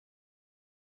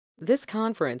This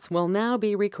conference will now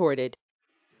be recorded.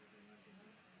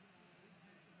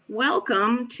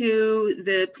 Welcome to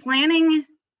the Planning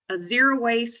a Zero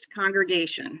Waste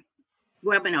Congregation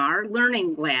webinar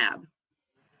Learning Lab.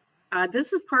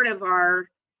 This is part of our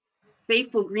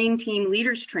Faithful Green Team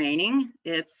Leaders Training.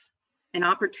 It's an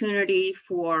opportunity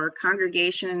for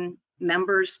congregation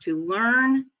members to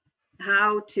learn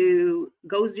how to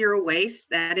go zero waste,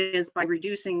 that is by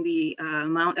reducing the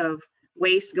amount of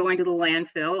waste going to the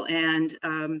landfill,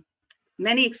 and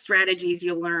many strategies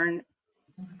you'll learn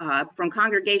from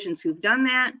congregations who've done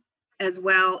that, as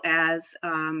well as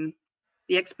the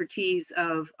expertise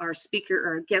of our speaker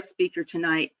or guest speaker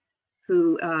tonight,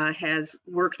 who has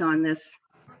worked on this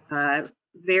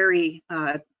very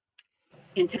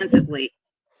intensively.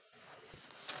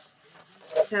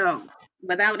 So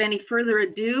without any further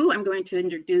ado, I'm going to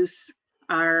introduce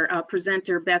our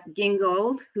presenter, Beth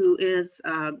Gingold, who is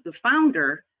the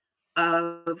founder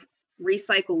of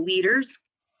Recycle Leaders,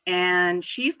 and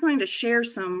she's going to share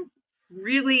some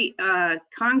really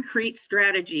concrete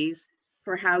strategies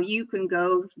for how you can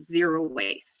go zero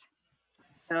waste.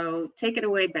 So take it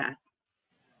away, Beth.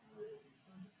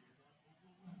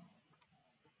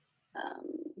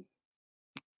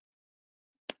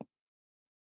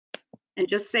 And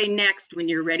just say next when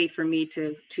you're ready for me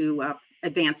to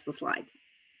advance the slides.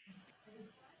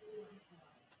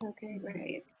 Okay,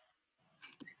 great.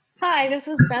 Hi, this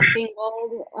is Beth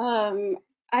Gingold.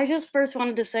 I just first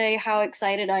wanted to say how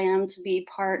excited I am to be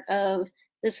part of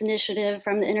this initiative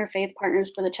from the Interfaith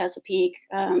Partners for the Chesapeake.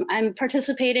 I'm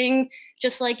participating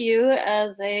just like you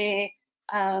as a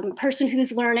person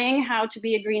who's learning how to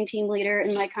be a green team leader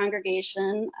in my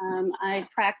congregation. I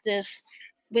practice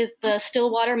with the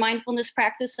Stillwater Mindfulness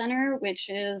Practice Center, which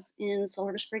is in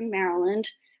Silver Spring, Maryland.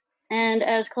 And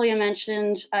as Kolya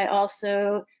mentioned, I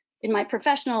also, in my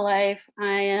professional life,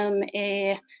 I am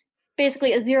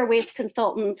basically a zero waste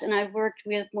consultant, and I've worked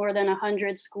with more than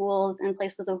 100 schools and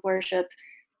places of worship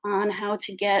on how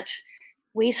to get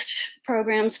waste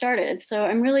programs started. So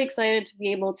I'm really excited to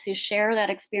be able to share that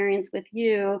experience with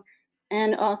you,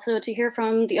 and also to hear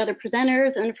from the other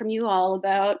presenters and from you all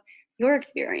about your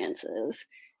experiences.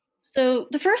 So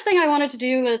the first thing I wanted to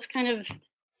do was kind of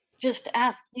just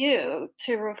ask you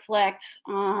to reflect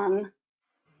on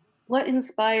what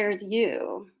inspires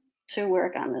you to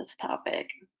work on this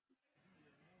topic.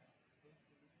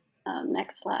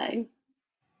 Next slide.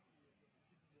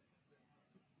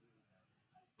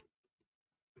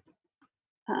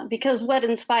 Because what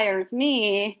inspires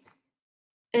me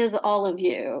is all of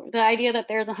you. The idea that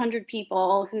there's 100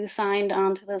 people who signed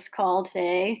onto this call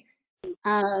today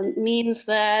means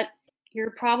that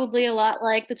you're probably a lot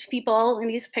like the people in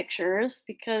these pictures,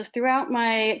 because throughout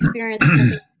my experience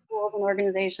with schools and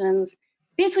organizations,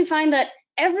 basically find that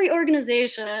every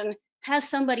organization has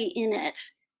somebody in it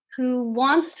who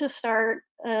wants to start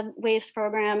a waste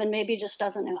program and maybe just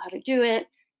doesn't know how to do it.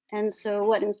 And so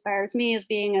what inspires me is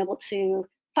being able to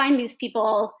find these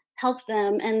people, help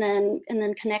them, and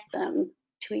then connect them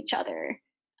to each other.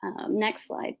 Next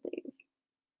slide, please.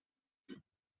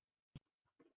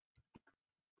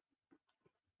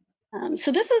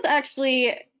 So this is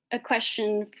actually a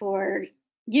question for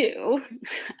you.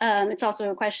 It's also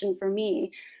a question for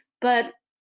me, but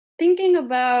thinking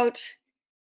about,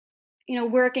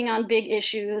 working on big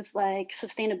issues like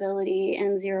sustainability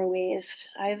and zero waste,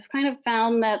 I've kind of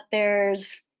found that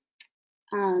there's,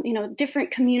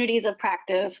 different communities of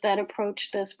practice that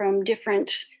approach this from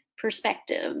different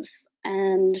perspectives.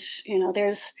 And,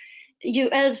 there's, you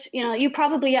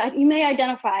may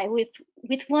identify with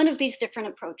one of these different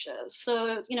approaches.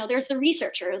 So, there's the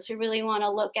researchers who really want to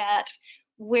look at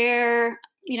where,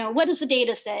 what does the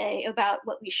data say about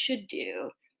what we should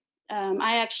do?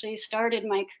 I actually started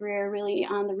my career really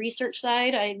on the research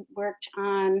side. I worked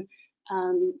on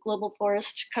global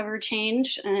forest cover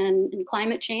change and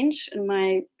climate change in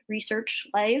my research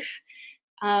life.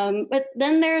 But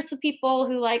then there's the people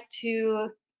who like to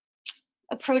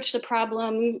approach the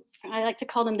problem. I like to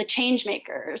call them the change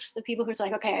makers, the people who's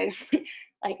like, okay,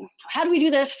 like, how do we do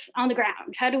this on the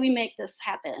ground? How do we make this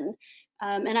happen?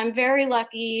 And I'm very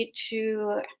lucky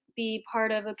to be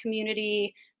part of a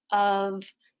community of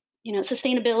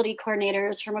sustainability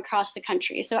coordinators from across the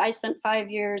country. So I spent 5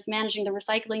 years managing the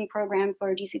recycling program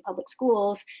for DC Public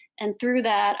Schools. And through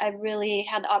that, I've really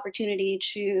had the opportunity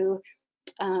to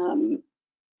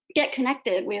get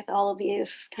connected with all of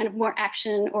these kind of more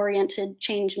action-oriented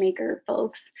change maker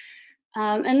folks.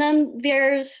 And then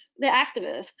there's the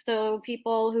activists, so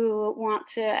people who want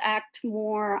to act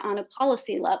more on a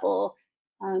policy level.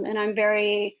 And I'm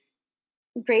very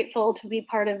grateful to be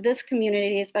part of this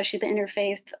community, especially the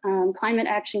interfaith climate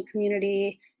action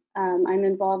community, I'm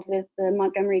involved with the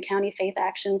Montgomery County Faith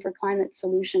Action for Climate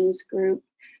Solutions group.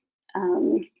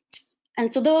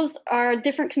 And so those are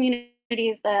different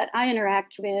communities that I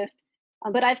interact with,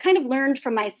 but I've kind of learned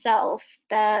from myself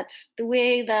that the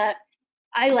way that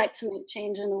I like to make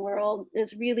change in the world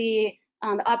is really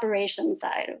on the operations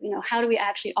side of, how do we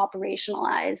actually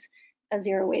operationalize a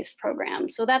zero waste program?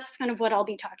 So that's kind of what I'll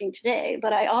be talking today,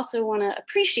 but I also want to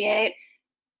appreciate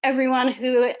everyone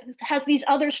who has these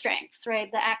other strengths,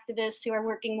 right? The activists who are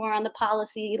working more on the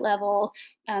policy level,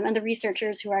 and the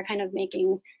researchers who are kind of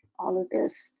making all of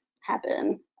this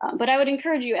happen. But I would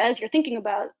encourage you, as you're thinking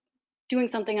about doing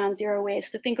something on zero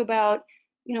waste, to think about,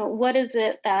 what is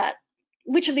it that,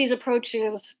 which of these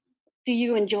approaches do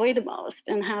you enjoy the most,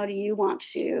 and how do you want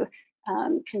to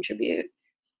contribute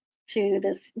to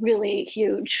this really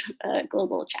huge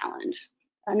global challenge?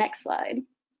 Next slide.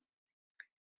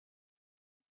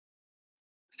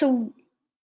 So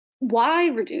why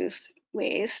reduce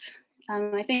waste?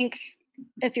 I think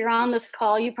if you're on this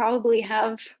call, you probably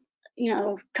have,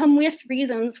 come with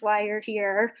reasons why you're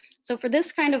here. So for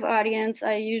this kind of audience,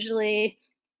 for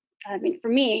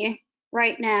me,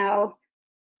 right now,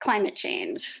 climate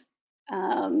change.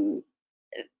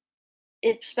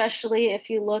 Especially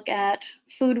if you look at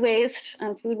food waste.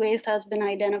 Food waste has been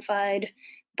identified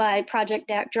by Project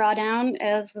Drawdown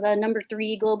as the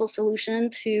 #3 global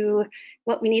solution to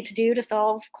what we need to do to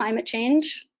solve climate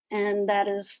change. And that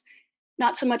is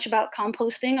not so much about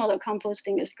composting, although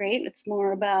composting is great. It's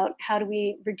more about how do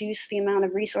we reduce the amount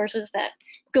of resources that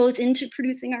goes into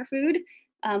producing our food.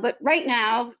 But right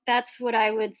now, that's what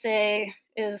I would say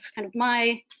is kind of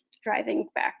my driving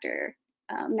factor.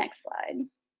 Next slide.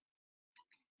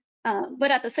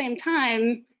 But at the same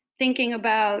time, thinking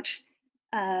about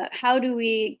how do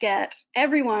we get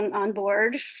everyone on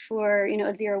board for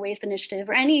a zero waste initiative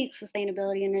or any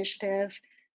sustainability initiative.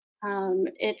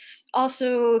 It's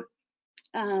also,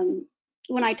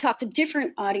 when I talk to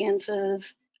different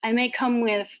audiences, I may come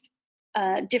with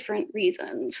different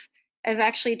reasons. I've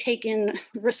actually taken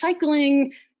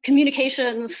recycling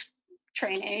communications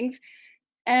trainings,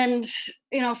 and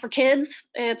for kids,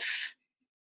 it's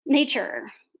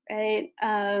nature, right?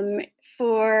 I've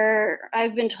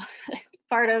been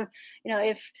part of,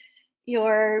 if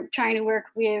you're trying to work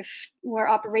with more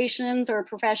operations or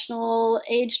professional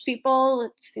aged people,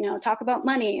 it's, talk about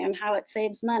money and how it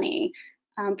saves money.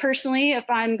 Personally, if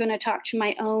I'm going to talk to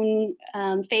my own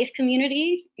faith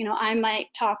community, I might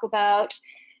talk about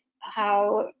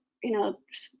how,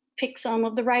 pick some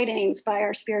of the writings by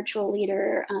our spiritual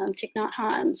leader, Thich Nhat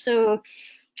Hanh. So,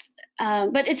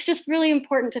 but it's just really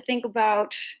important to think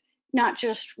about not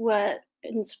just what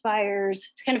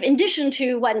inspires, kind of in addition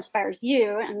to what inspires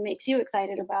you and makes you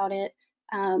excited about it,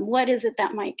 what is it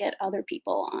that might get other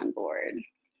people on board?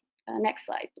 Next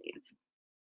slide, please.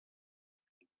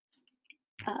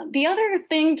 The other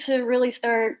thing to really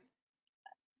start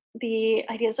the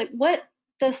idea is like, what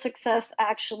does success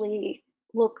actually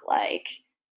look like?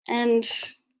 And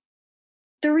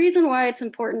the reason why it's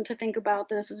important to think about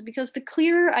this is because the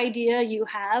clearer idea you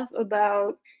have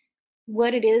about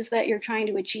what it is that you're trying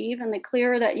to achieve, and the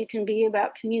clearer that you can be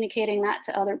about communicating that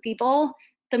to other people,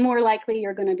 the more likely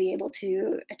you're going to be able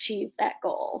to achieve that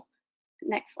goal.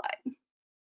 Next slide.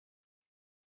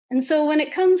 And so when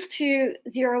it comes to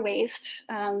zero waste,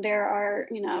 there are,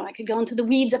 I could go into the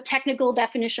weeds of technical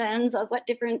definitions of what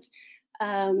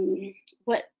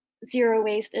zero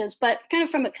waste is, but kind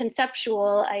of from a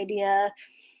conceptual idea,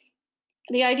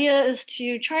 the idea is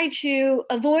to try to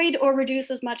avoid or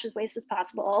reduce as much as waste as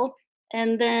possible,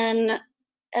 and then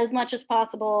as much as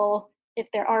possible, if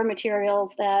there are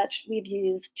materials that we've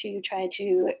used, to try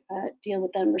to deal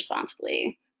with them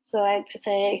responsibly. So I have to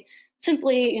say,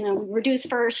 simply, we reduce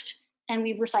first and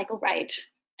we recycle right.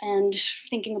 And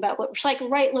thinking about what recycle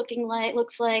right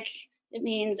looks like, it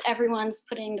means everyone's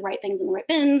putting the right things in the right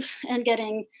bins and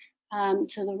getting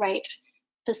to the right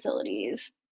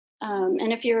facilities.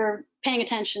 And if you're paying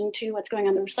attention to what's going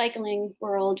on in the recycling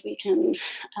world, we can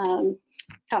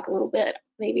talk a little bit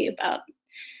maybe about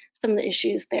some of the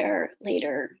issues there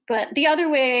later. But the other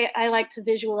way I like to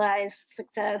visualize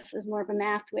success is more of a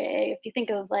math way. If you think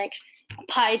of like a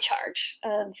pie chart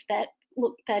of that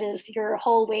is your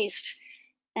whole waste,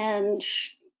 and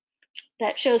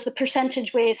that shows the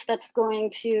percentage waste that's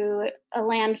going to a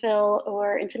landfill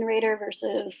or incinerator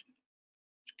versus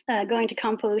going to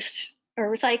compost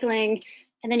or recycling.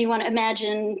 And then you want to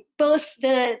imagine both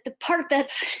the part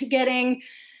that's getting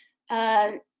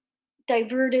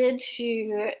diverted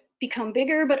to become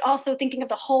bigger, but also thinking of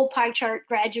the whole pie chart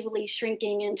gradually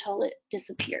shrinking until it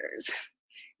disappears.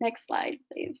 Next slide,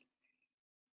 please.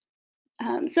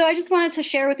 So I just wanted to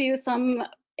share with you some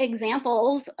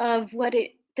examples of what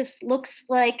this looks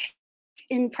like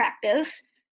in practice.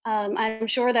 I'm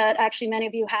sure that actually many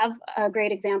of you have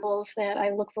great examples that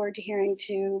I look forward to hearing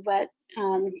too. But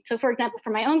so for example, for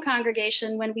my own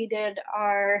congregation, when we did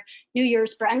our New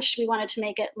Year's brunch, we wanted to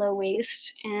make it low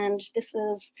waste. And this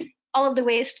is all of the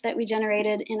waste that we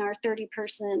generated in our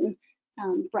 30-person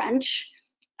brunch.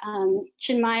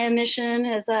 Chinmaya Mission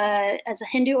is a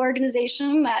Hindu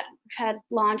organization that had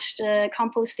launched a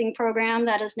composting program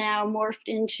that is now morphed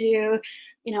into,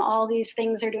 all these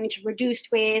things they're doing to reduce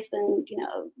waste and,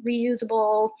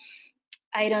 reusable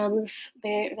items.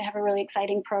 They have a really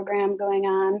exciting program going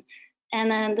on. And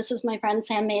then this is my friend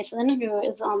Sam Mason, who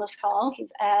is on this call.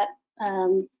 He's at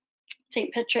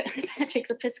St. Patrick's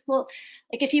Episcopal.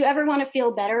 Like, if you ever want to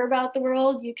feel better about the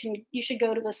world, you should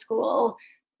go to the school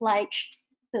like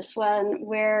this one,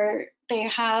 where they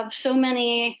have so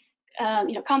many,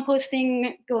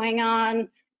 composting going on,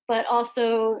 but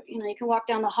also, you can walk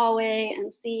down the hallway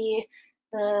and see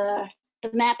the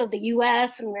map of the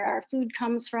US and where our food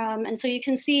comes from. And so you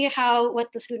can see how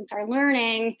what the students are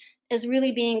learning is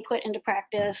really being put into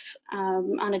practice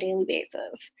on a daily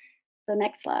basis. So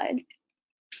next slide.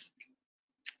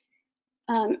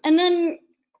 And then,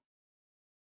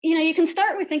 you can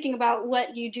start with thinking about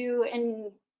what you do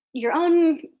in your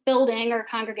own building or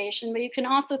congregation, but you can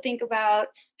also think about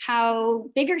how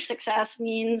bigger success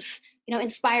means,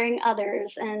 inspiring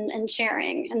others and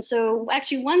sharing. And so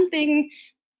actually one thing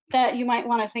that you might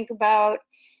want to think about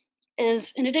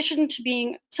is, in addition to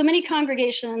being, so many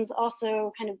congregations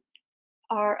also kind of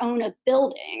own a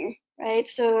building, right?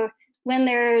 So when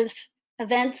there's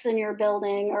events in your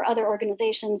building or other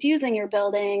organizations using your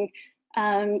building,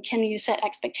 can you set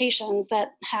expectations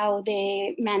that how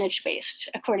they manage waste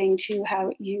according to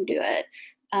how you do it?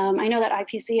 I know that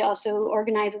IPC also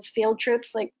organizes field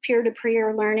trips. Like,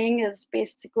 peer-to-peer learning is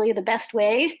basically the best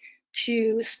way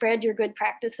to spread your good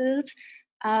practices.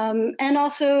 And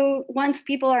also, once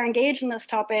people are engaged in this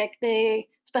topic,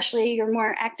 especially your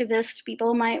more activist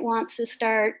people, might want to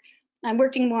start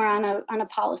working more on a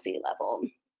policy level.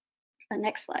 The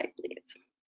next slide, please.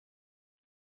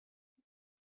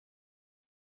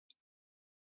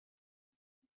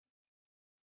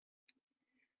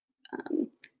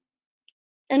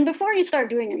 And before you start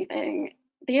doing anything,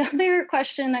 the other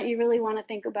question that you really want to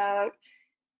think about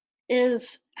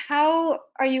is, how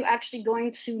are you actually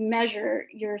going to measure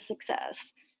your success?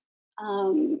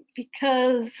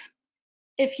 Because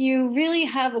if you really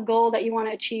have a goal that you want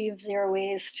to achieve zero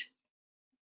waste,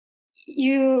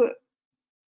 you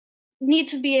need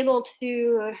to be able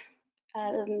to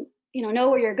know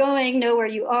where you're going, know where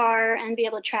you are, and be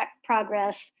able to track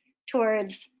progress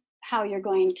towards how you're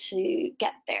going to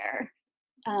get there.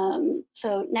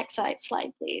 So next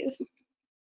slide, please.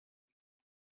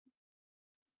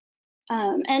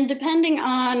 And depending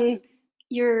on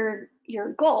your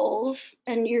goals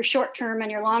and your short-term and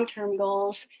your long-term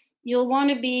goals, you'll want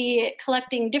to be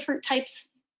collecting different types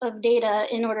of data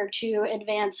in order to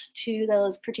advance to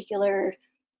those particular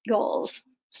goals.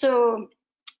 So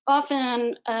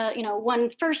often, one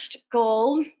first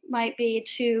goal might be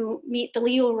to meet the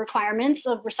legal requirements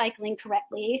of recycling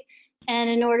correctly.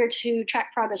 And in order to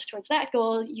track progress towards that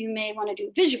goal, you may want to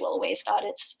do visual waste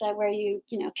audits where you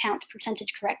count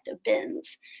percentage correct of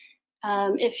bins.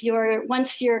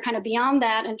 Once you're kind of beyond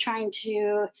that and trying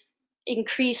to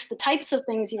increase the types of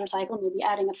things you recycle, maybe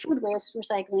adding a food waste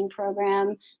recycling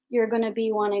program, you're going to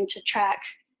be wanting to track.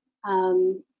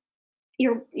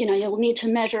 You'll need to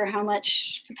measure how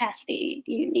much capacity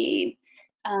you need.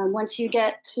 Once you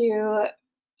get to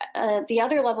the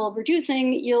other level of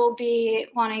reducing, you'll be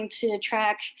wanting to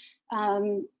track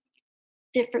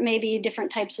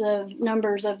different types of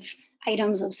numbers of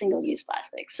items of single-use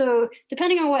plastic. So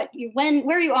depending on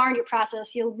where you are in your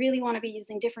process, you'll really want to be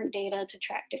using different data to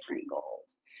track different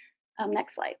goals.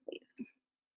 Next slide, please.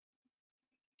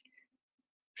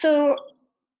 So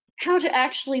how to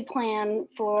actually plan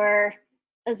for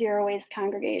a zero waste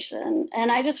congregation.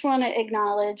 And I just want to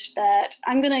acknowledge that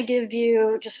I'm going to give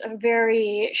you just a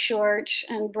very short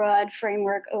and broad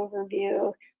framework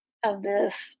overview of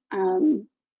this.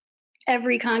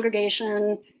 Every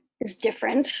congregation is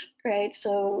different, right?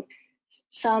 So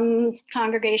some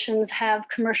congregations have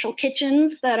commercial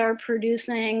kitchens that are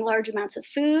producing large amounts of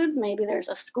food. Maybe there's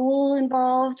a school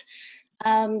involved.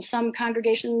 Some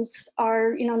congregations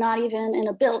are, not even in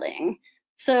a building.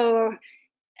 So,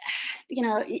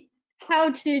 how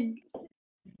to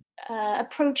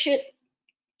approach it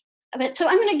a bit. So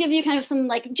I'm going to give you kind of some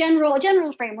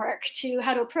general framework to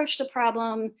how to approach the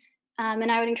problem. And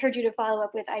I would encourage you to follow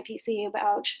up with IPC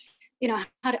about,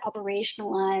 how to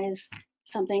operationalize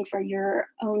something for your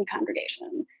own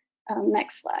congregation.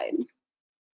 Next slide.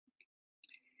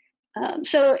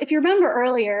 So if you remember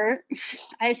earlier,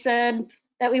 I said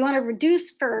that we want to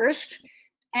reduce first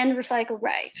and recycle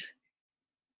right.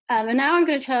 And now I'm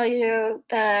going to tell you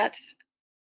that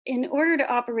in order to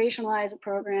operationalize a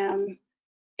program,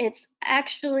 it's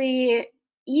actually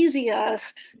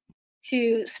easiest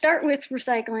to start with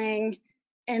recycling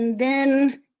and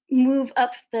then move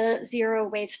up the zero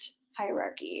waste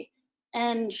hierarchy.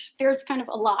 And there's kind of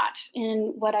a lot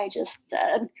in what I just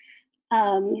said.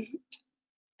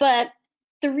 But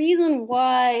the reason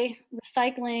why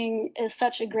recycling is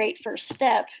such a great first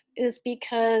step is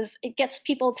because it gets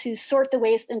people to sort the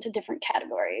waste into different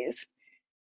categories.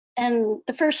 And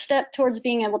the first step towards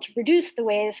being able to reduce the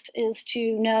waste is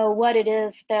to know what it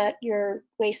is that you're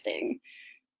wasting.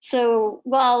 So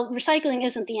while recycling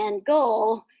isn't the end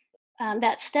goal,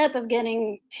 that step of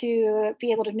getting to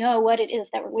be able to know what it is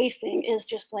that we're wasting is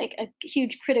just like a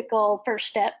huge critical first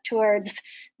step towards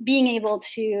being able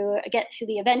to get to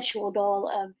the eventual goal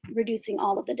of reducing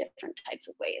all of the different types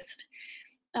of waste.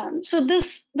 So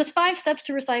this 5 steps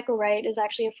to recycle right is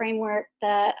actually a framework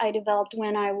that I developed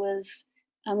when I was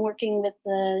working with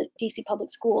the DC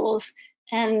Public Schools,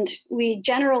 and we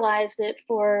generalized it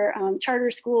for charter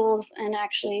schools, and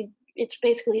actually it's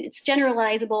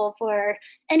generalizable for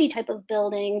any type of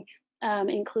building,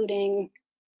 including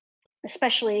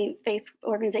especially faith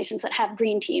organizations that have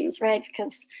green teams, right?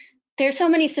 Because there's so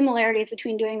many similarities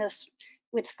between doing this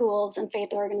with schools and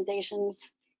faith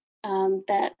organizations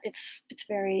that it's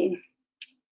very,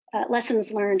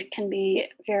 lessons learned can be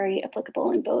very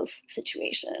applicable in both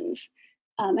situations.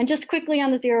 And just quickly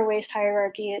on the zero waste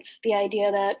hierarchy, it's the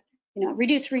idea that,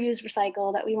 reduce, reuse,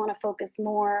 recycle, that we want to focus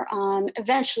more on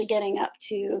eventually getting up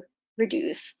to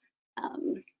reduce.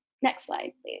 Next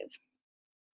slide, please.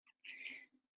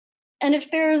 And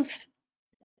if there's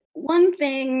one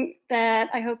thing that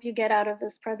I hope you get out of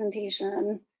this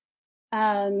presentation,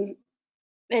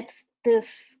 it's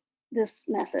this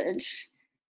message.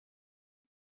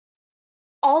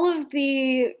 All of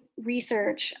the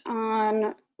research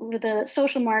on the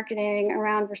social marketing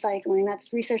around recycling,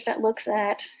 that's research that looks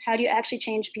at how do you actually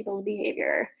change people's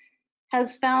behavior,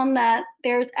 has found that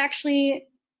there's actually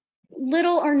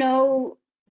little or no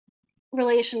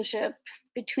relationship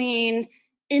between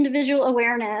individual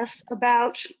awareness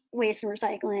about waste and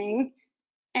recycling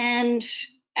and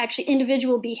actually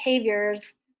individual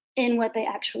behaviors in what they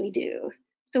actually do.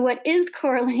 So what is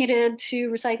correlated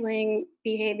to recycling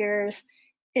behaviors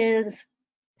is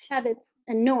habits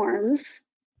and norms.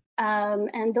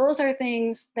 And those are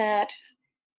things that,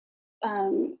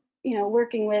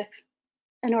 working with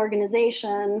an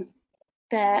organization,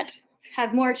 that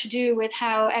have more to do with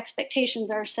how expectations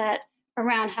are set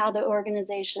around how the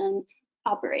organization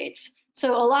operates.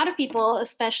 So a lot of people,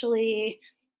 especially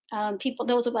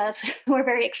those of us who are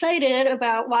very excited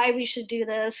about why we should do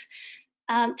this,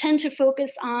 tend to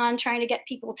focus on trying to get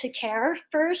people to care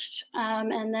first,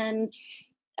 and then,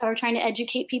 or trying to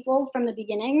educate people from the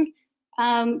beginning,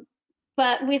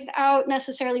 but without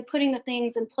necessarily putting the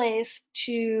things in place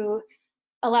to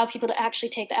allow people to actually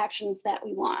take the actions that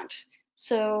we want.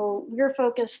 So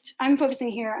I'm focusing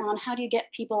here on how do you get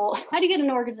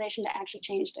an organization to actually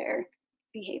change their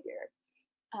behavior.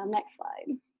 Next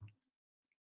slide.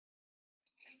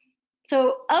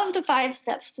 So of the 5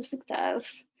 steps to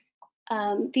success,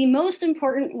 the most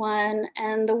important one,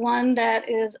 and the one that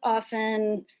is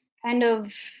often kind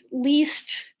of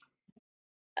least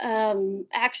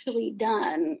actually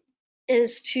done,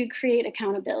 is to create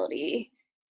accountability.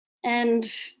 And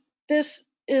this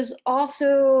is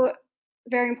also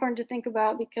very important to think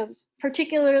about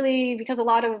particularly because a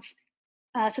lot of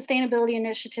sustainability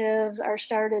initiatives are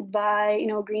started by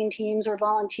green teams or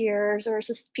volunteers or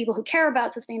just people who care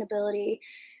about sustainability.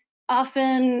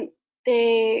 Often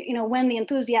they, when the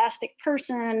enthusiastic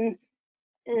person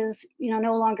is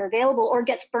no longer available or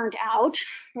gets burnt out,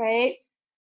 right?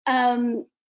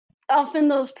 Often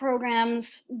those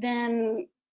programs then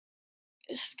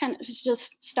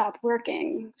just stop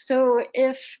working. So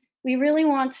if we really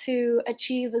want to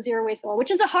achieve a zero waste goal,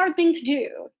 which is a hard thing to do,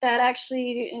 that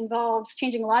actually involves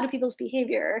changing a lot of people's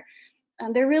behavior,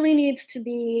 there really needs to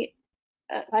be,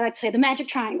 I like to say, the magic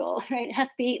triangle, right? It has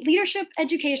to be leadership,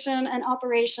 education, and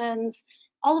operations,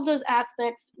 all of those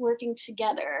aspects working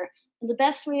together. And the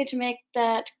best way to make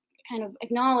that kind of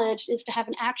acknowledged is to have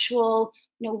an actual,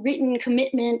 written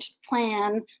commitment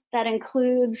plan that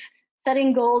includes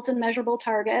setting goals and measurable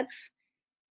targets,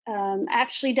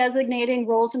 actually designating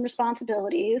roles and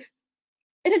responsibilities.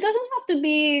 And it doesn't have to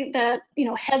be that,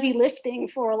 heavy lifting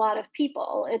for a lot of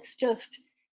people. It's just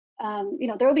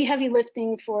there will be heavy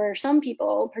lifting for some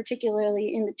people,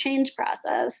 particularly in the change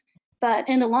process, but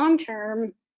in the long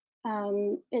term,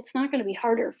 it's not going to be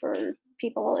harder for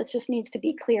people. It just needs to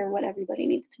be clear what everybody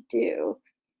needs to do.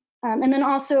 And then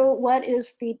also, what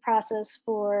is the process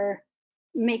for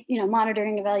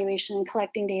monitoring, evaluation, and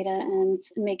collecting data, and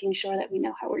making sure that we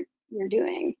know how we're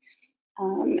doing.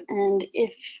 And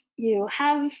if you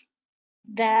have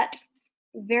that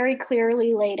very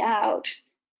clearly laid out,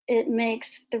 it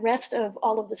makes the rest of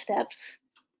all of the steps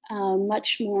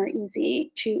much more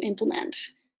easy to implement.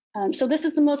 So this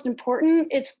is the most important.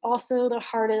 It's also the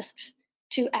hardest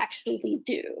to actually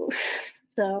do.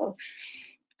 So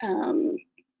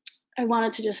I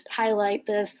wanted to just highlight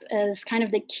this as kind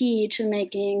of the key to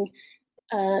making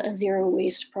a zero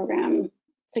waste program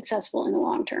successful in the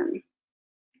long term.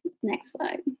 Next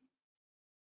slide.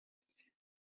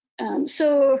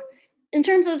 So in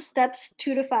terms of steps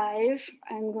 2 to 5,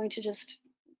 I'm going to just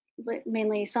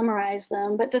mainly summarize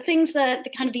them, but the things that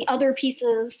the other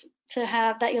pieces to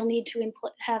have that you'll need to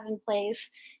have in place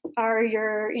are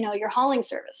your hauling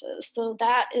services. So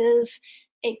that is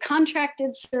a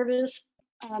contracted service.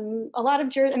 A lot of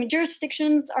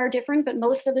jurisdictions are different, but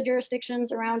most of the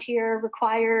jurisdictions around here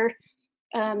require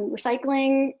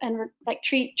recycling and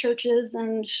treat churches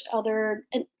and other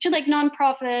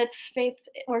nonprofits, faith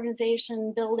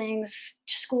organization buildings,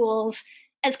 schools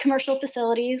as commercial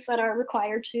facilities that are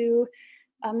required to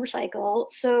recycle.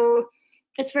 So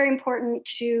it's very important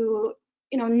to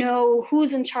know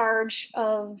who's in charge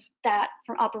of that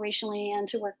operationally and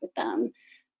to work with them.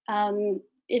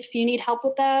 If you need help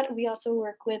with that, we also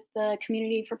work with the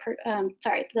Community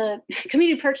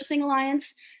Purchasing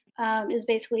Alliance. Is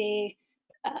basically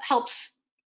helps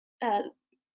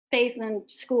faith and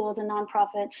schools and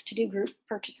nonprofits to do group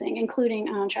purchasing, including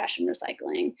on trash and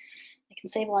recycling. It can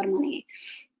save a lot of money.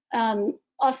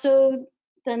 Also,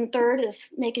 then third is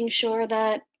making sure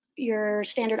that your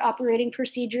standard operating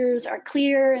procedures are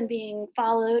clear and being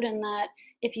followed, and that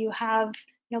if you have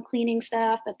cleaning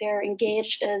staff, that they're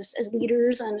engaged as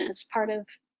leaders and as part of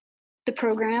the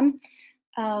program.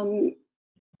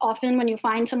 Often when you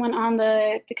find someone on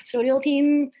the custodial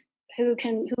team who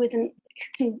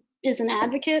is an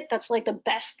advocate, that's like the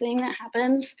best thing that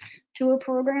happens to a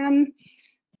program.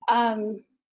 And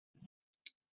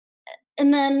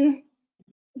then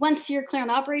once you're clear on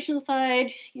the operations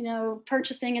side,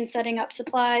 purchasing and setting up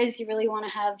supplies, you really want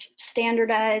to have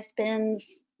standardized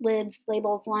bins, lids,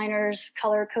 labels, liners,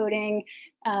 color coding.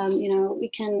 We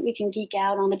can geek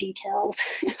out on the details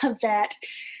of that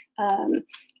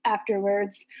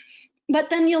afterwards. But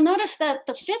then you'll notice that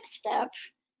the 5th step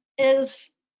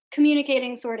is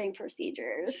communicating sorting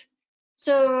procedures.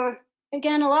 So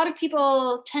again, a lot of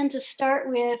people tend to start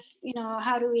with,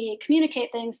 how do we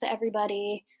communicate things to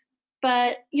everybody?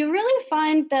 But you really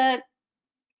find that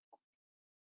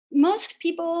most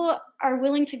people are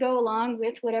willing to go along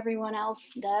with what everyone else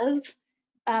does.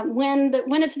 When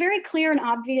it's very clear and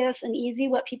obvious and easy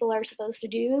what people are supposed to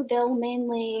do, they'll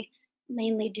mainly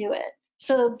do it.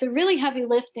 So the really heavy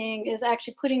lifting is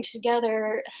actually putting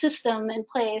together a system in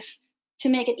place to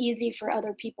make it easy for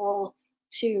other people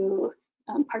to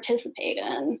participate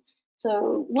in.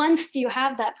 So once you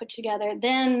have that put together,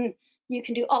 then you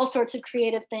can do all sorts of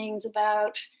creative things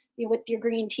about with your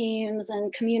green teams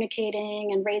and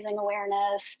communicating and raising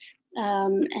awareness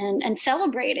and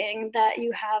celebrating that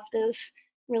you have this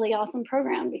really awesome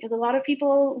program, because a lot of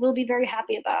people will be very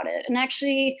happy about it. And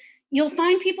actually, you'll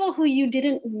find people who you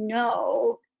didn't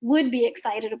know would be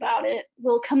excited about it,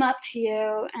 will come up to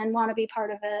you and want to be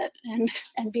part of it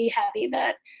and be happy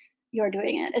that you're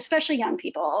doing it, especially young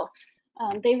people.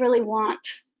 They really want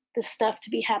this stuff to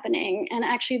be happening. And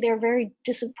actually, they're very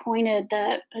disappointed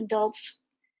that adults,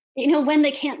 when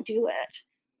they can't do it.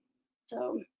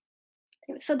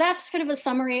 So that's kind of a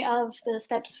summary of the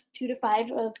steps 2 to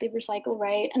 5 of the Recycle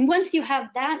Right. And once you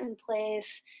have that in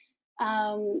place,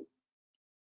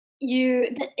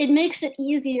 it makes it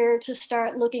easier to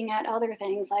start looking at other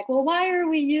things like, well, why are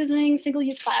we using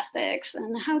single-use plastics,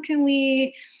 and how can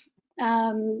we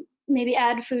maybe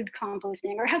add food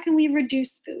composting, or how can we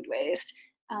reduce food waste?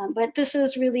 But this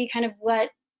is really kind of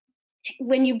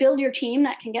when you build your team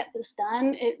that can get this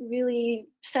done, it really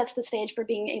sets the stage for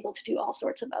being able to do all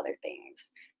sorts of other things.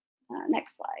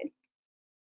 Next slide.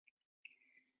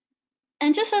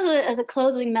 And just as a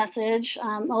closing message,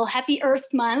 well, happy Earth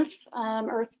Month.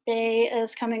 Earth Day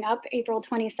is coming up April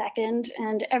 22nd,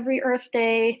 and every Earth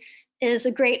Day is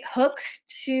a great hook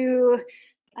to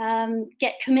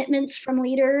get commitments from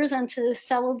leaders and to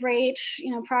celebrate,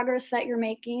 progress that you're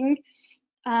making.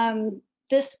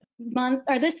 This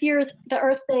year's the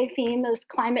Earth Day theme is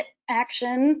climate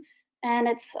action. and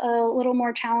it's a little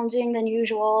more challenging than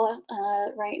usual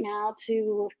right now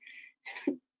to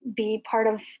be part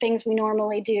of things we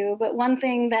normally do. But one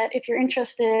thing that, if you're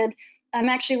interested, I'm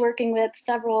actually working with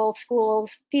several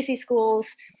schools, DC schools,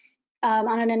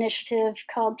 on an initiative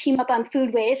called Team Up on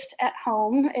Food Waste at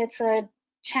Home. It's a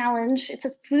challenge, it's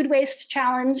a food waste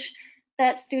challenge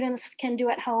that students can do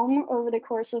at home over the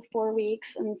course of 4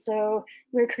 weeks. And so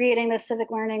we're creating this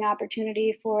civic learning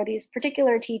opportunity for these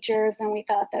particular teachers, and we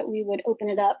thought that we would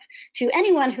open it up to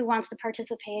anyone who wants to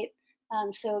participate.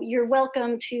 So you're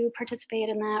welcome to participate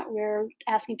in that. We're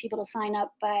asking people to sign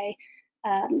up by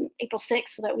April 6th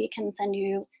so that we can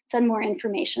send more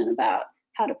information about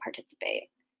how to participate.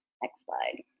 Next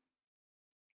slide.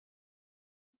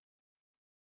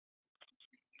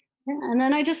 Yeah, and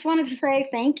then I just wanted to say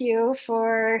thank you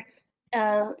for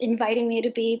inviting me to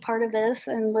be part of this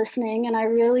and listening. And I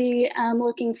really am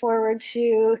looking forward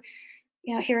to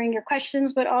hearing your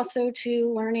questions, but also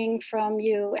to learning from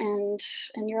you and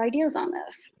your ideas on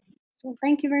this. So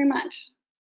thank you very much.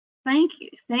 Thank you.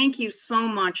 Thank you so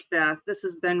much, Beth. This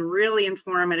has been really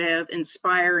informative,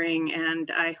 inspiring,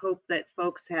 and I hope that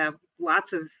folks have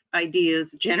lots of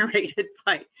ideas generated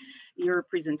by your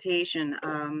presentation.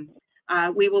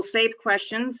 We will save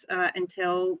questions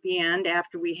until the end,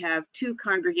 after we have two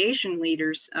congregation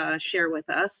leaders share with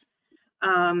us.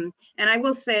 And I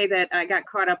will say that I got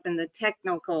caught up in the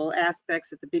technical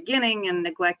aspects at the beginning and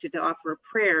neglected to offer a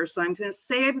prayer. So I'm going to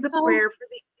save the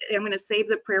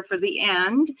prayer for the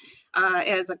end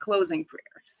as a closing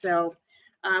prayer. So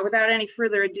without any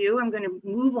further ado, I'm going to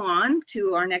move on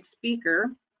to our next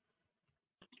speaker.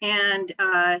 And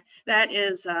that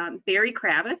is Barry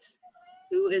Kravitz,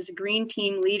 who is a Green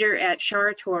Team leader at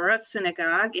Shara Torah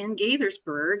Synagogue in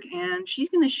Gaithersburg. And she's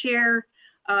going to share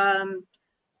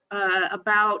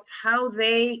about how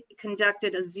they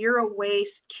conducted a zero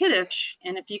waste Kiddush,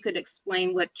 and if you could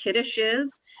explain what Kiddush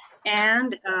is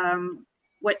and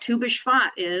what Tu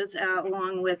B'Shvat is,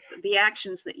 along with the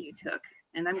actions that you took.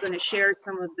 And I'm going to share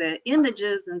some of the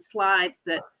images and slides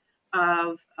that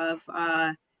of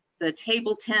the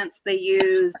table tents they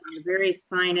used, and the various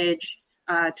signage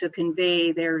to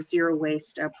convey their zero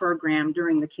waste program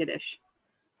during the Kiddush.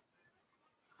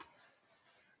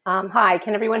 Hi,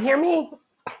 can everyone hear me?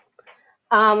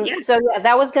 Yes. So yeah,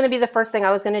 that was going to be the first thing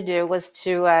I was going to do, was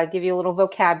to give you a little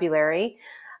vocabulary.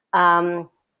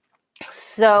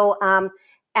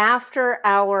 After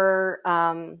our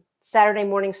Saturday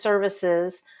morning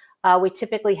services, we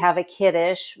typically have a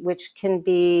Kiddush, which can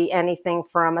be anything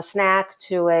from a snack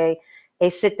to a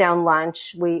sit-down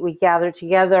lunch. We gather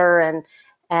together,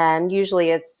 and usually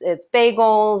it's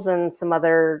bagels and some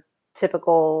other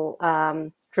typical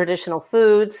traditional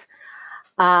foods.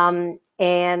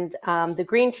 The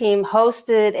Green Team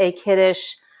hosted a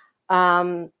Kiddush,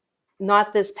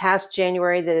 not this past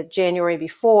January, the January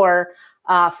before,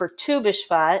 for Tu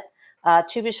B'Shvat.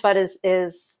 Tu B'Shvat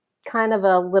is kind of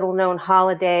a little known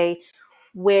holiday,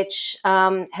 which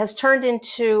has turned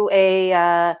into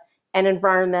an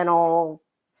environmental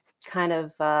kind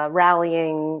of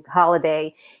rallying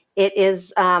holiday. It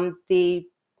is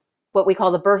what we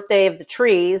call the birthday of the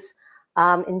trees.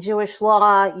 In Jewish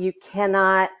law, you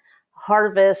cannot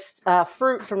harvest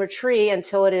fruit from a tree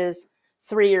until it is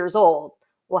 3 years old.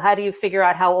 Well, how do you figure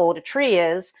out how old a tree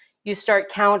is? You start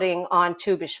counting on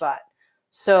Tu B'Shvat.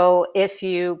 So if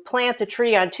you plant a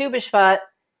tree on Tu B'Shvat,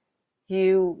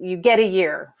 you get a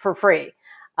year for free.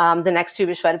 The next Tu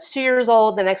B'Shvat, it's 2 years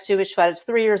old. The next Tu B'Shvat, it's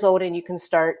 3 years old, and you can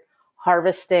start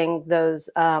harvesting those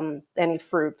any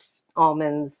fruits,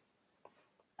 almonds,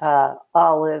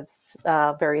 olives,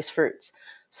 various fruits.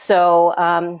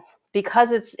 So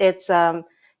because it's a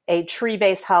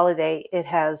tree-based holiday, it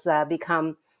has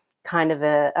become kind of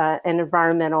an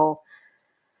environmental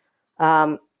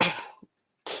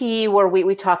key, where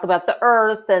we talk about the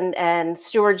earth and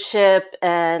stewardship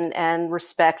and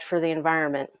respect for the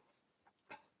environment.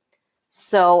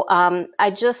 So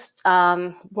I just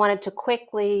wanted to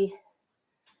quickly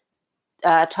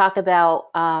talk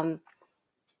about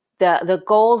the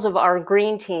goals of our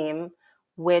Green Team,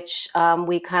 which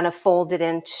we kind of folded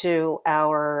into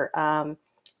our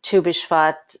Tu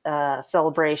B'Shvat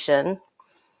celebration.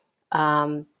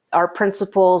 Our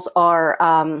principles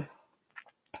are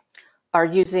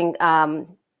using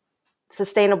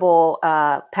sustainable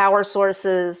power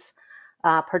sources,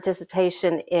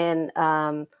 participation in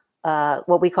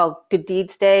what we call Good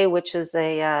Deeds Day, which is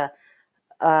a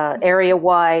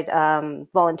area-wide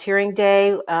volunteering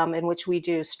day in which we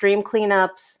do stream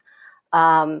cleanups,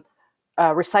 a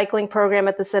recycling program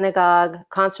at the synagogue,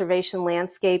 conservation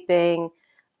landscaping,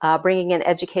 bringing in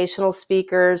educational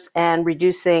speakers, and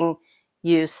reducing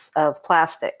use of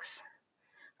plastics.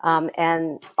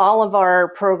 And all of our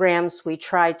programs, we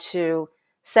try to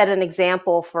set an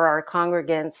example for our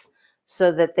congregants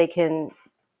so that they can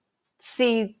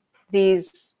see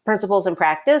these principles in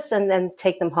practice and then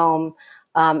take them home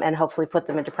and hopefully put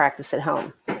them into practice at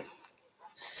home.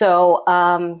 So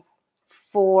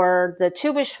for the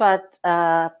Tu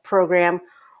B'Shvat program,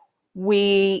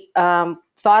 we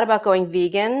thought about going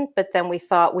vegan, but then we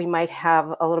thought we might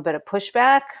have a little bit of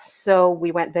pushback. So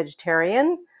we went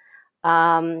vegetarian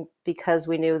because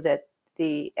we knew that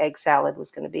the egg salad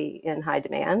was going to be in high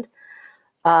demand.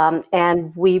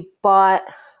 And we bought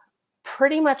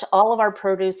pretty much all of our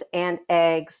produce and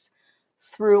eggs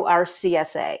through our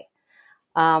CSA,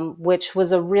 which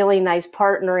was a really nice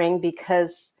partnering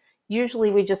because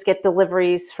usually we just get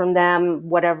deliveries from them,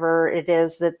 whatever it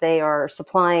is that they are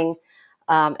supplying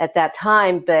at that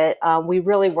time. But we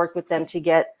really worked with them to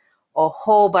get a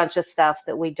whole bunch of stuff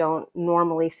that we don't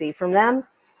normally see from them.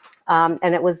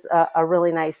 And it was a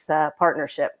really nice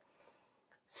partnership.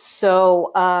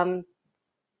 So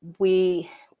we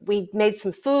made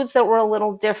some foods that were a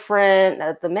little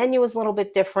different. The menu was a little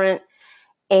bit different.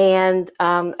 And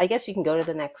I guess you can go to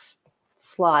the next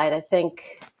slide. I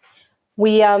think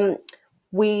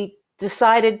we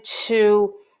decided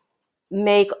to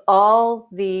make all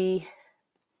the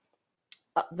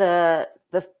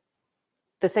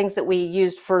things that we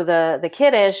used for the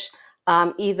kiddush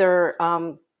either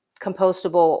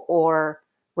compostable or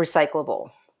recyclable.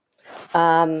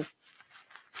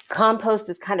 Compost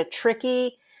is kind of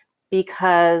tricky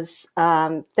because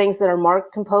things that are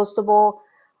marked compostable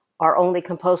are only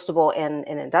compostable in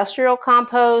industrial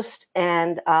compost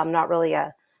and not really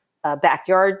a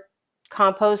backyard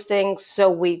composting. So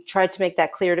we tried to make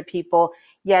that clear to people.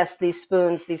 Yes, these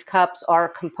spoons, these cups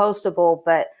are compostable,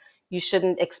 but you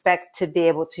shouldn't expect to be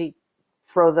able to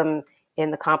throw them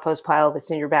in the compost pile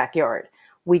that's in your backyard.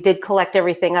 We did collect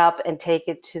everything up and take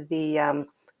it to the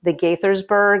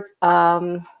Gaithersburg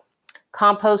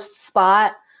compost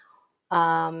spot,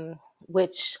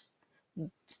 which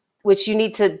you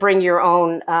need to bring your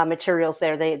own materials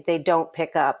there. They don't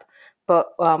pick up,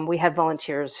 but we had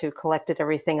volunteers who collected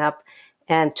everything up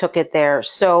and took it there.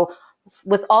 So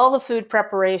with all the food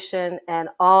preparation and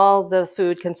all the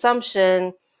food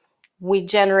consumption, we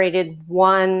generated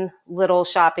one little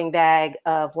shopping bag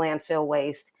of landfill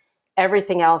waste.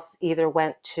 Everything else either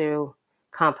went to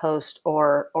compost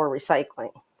or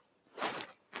recycling.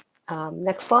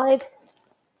 Next slide.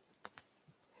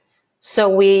 So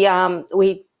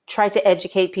we tried to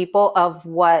educate people of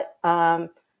what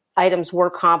items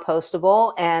were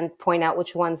compostable and point out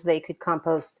which ones they could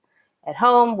compost at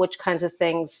home, which kinds of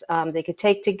things they could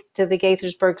take to the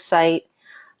Gaithersburg site.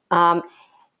 And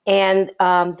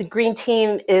the Green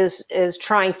Team is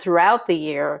trying throughout the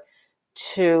year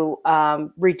to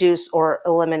reduce or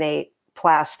eliminate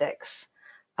plastics.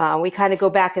 We kind of go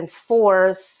back and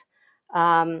forth.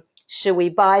 Should we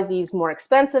buy these more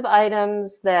expensive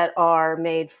items that are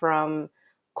made from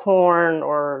corn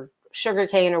or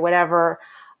sugarcane or whatever,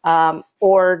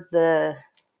 or the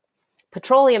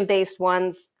petroleum-based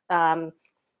ones,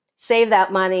 save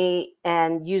that money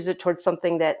and use it towards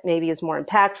something that maybe is more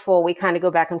impactful? We kind of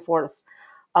go back and forth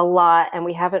a lot, and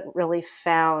we haven't really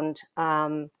found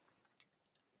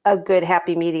a good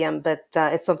happy medium, but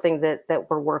it's something that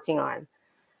we're working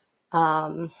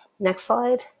on. Next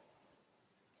slide.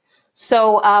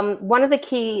 So one of the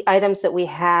key items that we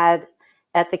had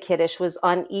at the Kiddush was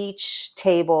on each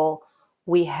table,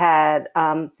 we had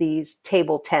these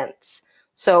table tents.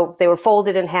 So they were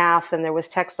folded in half and there was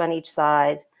text on each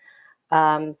side.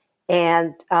 And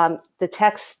the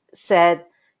text said,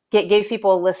 gave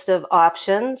people a list of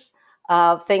options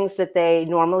of things that they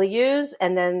normally use.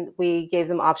 And then we gave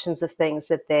them options of things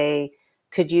that they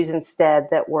could use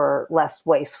instead that were less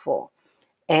wasteful.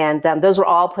 And those were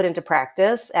all put into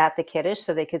practice at the Kiddush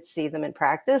so they could see them in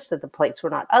practice, that the plates were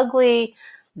not ugly,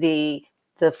 the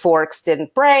forks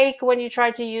didn't break when you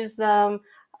tried to use them,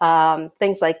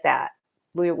 things like that.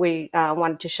 We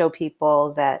wanted to show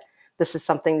people that this is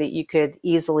something that you could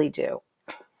easily do.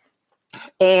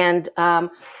 And I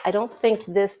don't think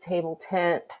this table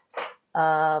tent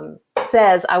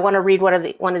says, I want to read one of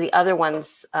the other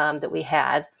ones that we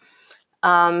had.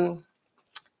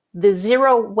 The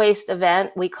zero waste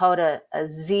event, we call it a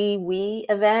ZWE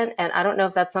event, and I don't know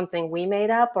if that's something we made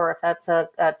up or if that's a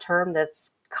term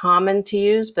that's common to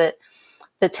use, but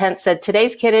the tent said,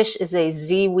 today's Kiddush is a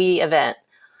ZWE event.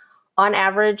 On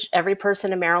average, every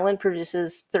person in Maryland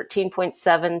produces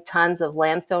 13.7 tons of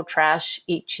landfill trash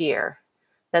each year.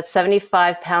 That's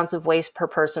 75 pounds of waste per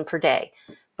person per day.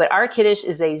 But our Kiddush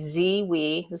is a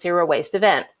ZWE, zero waste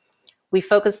event. We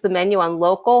focused the menu on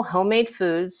local homemade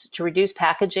foods to reduce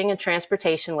packaging and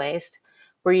transportation waste.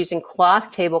 We're using cloth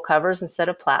table covers instead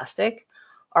of plastic.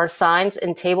 Our signs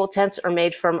and table tents are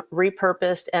made from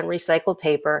repurposed and recycled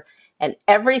paper, and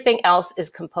everything else is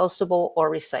compostable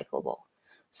or recyclable.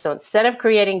 So instead of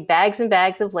creating bags and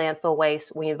bags of landfill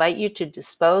waste, we invite you to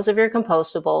dispose of your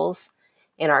compostables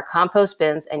in our compost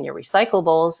bins and your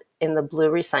recyclables in the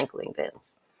blue recycling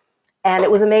bins. And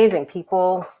it was amazing.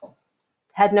 People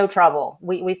had no trouble.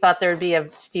 We thought there would be a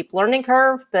steep learning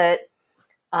curve, but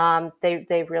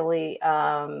they really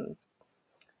found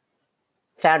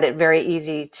it very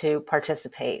easy to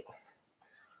participate.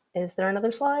 Is there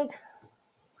another slide?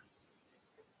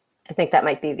 I think that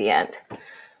might be the end.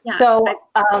 Yeah, So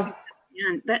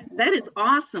and that is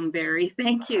awesome, Barry.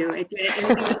 Thank you. Anything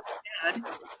else to add?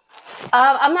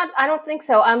 I don't think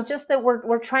so. Just that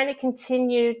we're trying to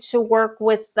continue to work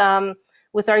with our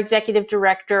executive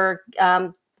director,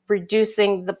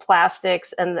 reducing the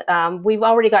plastics, and we've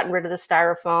already gotten rid of the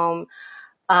styrofoam.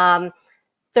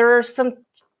 There are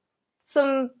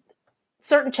some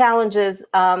certain challenges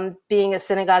being a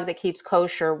synagogue that keeps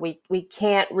kosher. We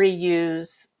can't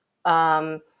reuse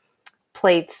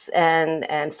plates and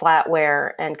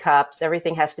flatware and cups.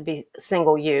 Everything has to be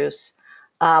single use.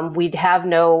 We'd have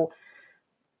no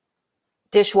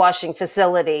dishwashing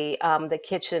facility. The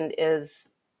kitchen is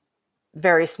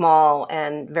very small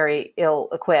and very ill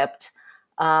equipped.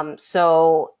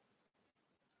 So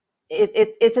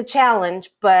it's a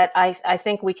challenge, but I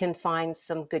think we can find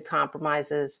some good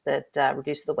compromises that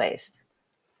reduce the waste.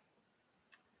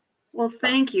 Well,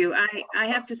 thank you. I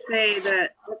have to say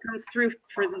that what comes through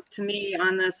to me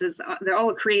on this is all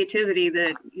the creativity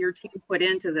that your team put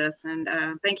into this, and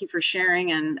thank you for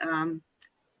sharing. And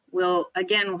we'll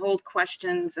hold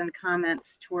questions and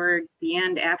comments toward the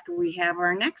end after we have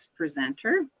our next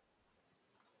presenter,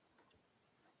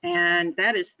 and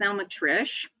that is Thelma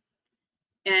Trish.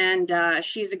 And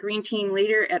she's a Green Team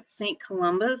leader at St.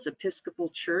 Columba's Episcopal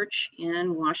Church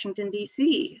in Washington,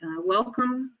 D.C.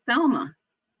 Welcome, Thelma.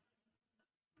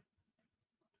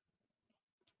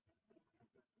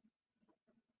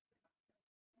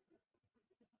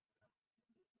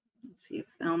 Let's see if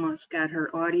Thelma's got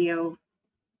her audio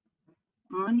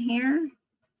on here.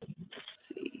 Let's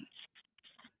see.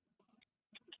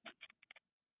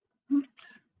 Oops.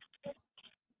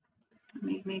 Let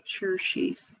me make sure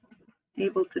she's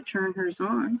able to turn hers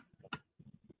on.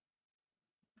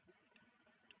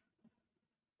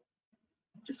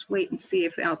 Just wait and see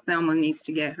if Thelma needs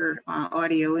to get her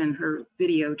audio and her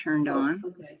video turned on.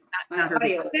 Okay. Not My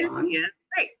audio is on. Yeah,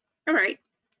 great. All right.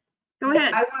 Go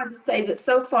ahead. I wanted to say that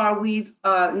so far we've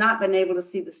not been able to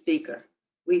see the speaker.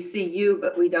 We see you,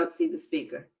 but we don't see the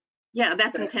speaker. Yeah,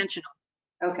 that's intentional.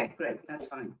 Okay, great. That's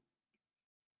fine.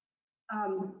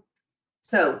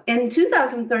 So in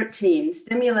 2013,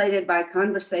 stimulated by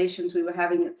conversations we were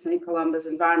having at St. Columba's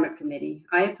Environment Committee,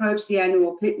 I approached the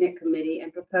annual picnic committee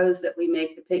and proposed that we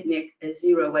make the picnic a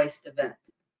zero waste event.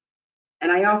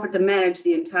 And I offered to manage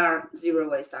the entire zero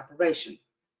waste operation.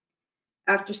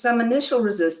 After some initial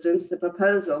resistance, the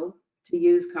proposal to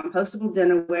use compostable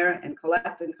dinnerware and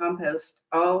collect and compost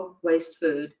all waste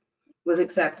food was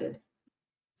accepted.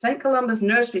 St. Columba's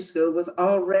Nursery School was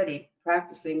already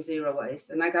practicing zero waste,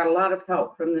 and I got a lot of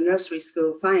help from the nursery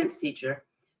school science teacher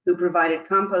who provided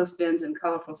compost bins and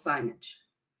colorful signage.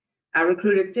 I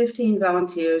recruited 15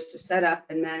 volunteers to set up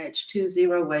and manage 2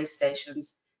 zero waste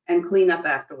stations and clean up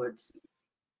afterwards.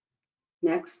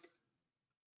 Next.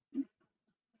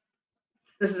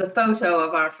 This is a photo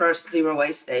of our first zero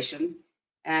waste station,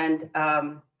 and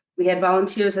we had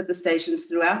volunteers at the stations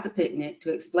throughout the picnic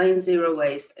to explain zero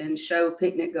waste and show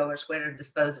picnic goers where to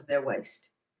dispose of their waste.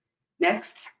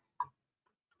 Next.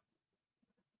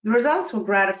 The results were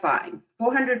gratifying.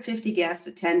 450 guests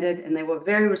attended, and they were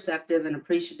very receptive and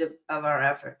appreciative of our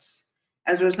efforts.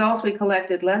 As a result, we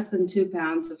collected less than 2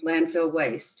 pounds of landfill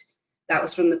waste. That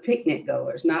was from the picnic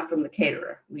goers, not from the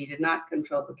caterer. We did not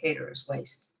control the caterer's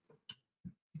waste.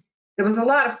 There was a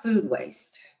lot of food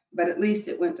waste, but at least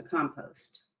it went to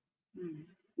compost.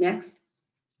 Next.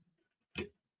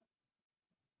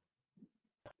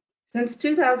 Since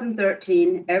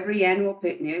 2013, every annual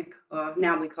picnic, or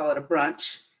now we call it a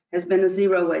brunch, has been a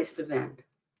zero waste event.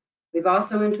 We've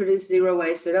also introduced zero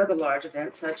waste at other large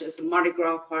events such as the Mardi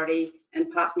Gras party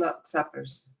and potluck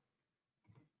suppers.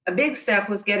 A big step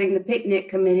was getting the picnic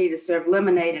committee to serve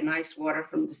lemonade and ice water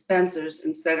from dispensers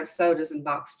instead of sodas and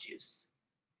box juice.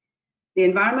 The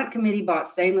Environment Committee bought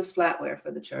stainless flatware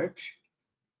for the church.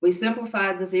 We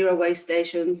simplified the zero waste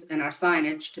stations and our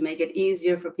signage to make it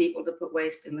easier for people to put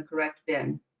waste in the correct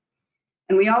bin.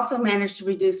 And we also managed to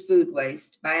reduce food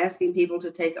waste by asking people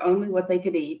to take only what they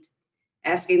could eat,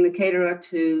 asking the caterer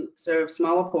to serve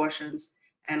smaller portions,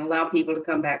 and allow people to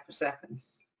come back for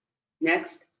seconds.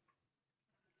 Next.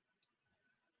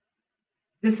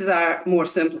 This is our more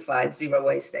simplified zero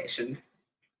waste station.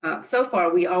 So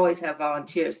far, we always have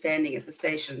volunteers standing at the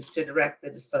stations to direct the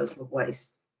disposal of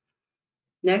waste.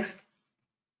 Next.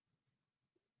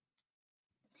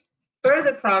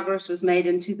 Further progress was made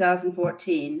in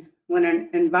 2014 when an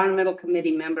environmental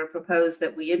committee member proposed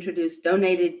that we introduce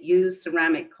donated used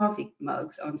ceramic coffee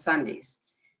mugs on Sundays,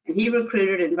 and he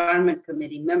recruited environment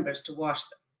committee members to wash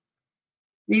them.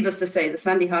 Needless to say, the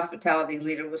Sunday hospitality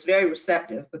leader was very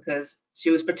receptive because she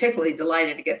was particularly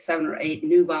delighted to get 7 or 8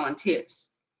 new volunteers.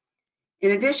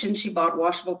 In addition, she bought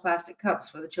washable plastic cups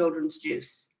for the children's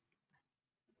juice.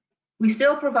 We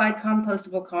still provide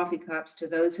compostable coffee cups to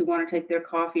those who want to take their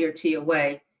coffee or tea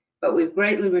away, but we've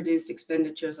greatly reduced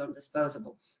expenditures on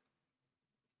disposables.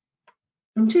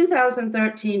 From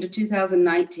 2013 to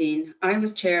 2019, I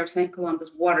was chair of St. Columba's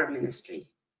Water Ministry,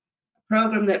 a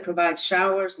program that provides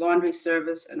showers, laundry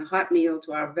service, and a hot meal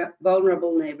to our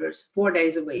vulnerable neighbors 4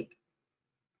 days a week.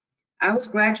 I was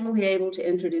gradually able to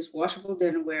introduce washable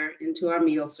dinnerware into our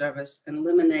meal service and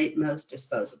eliminate most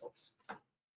disposables.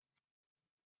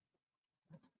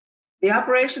 The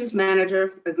operations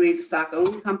manager agreed to stock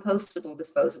only compostable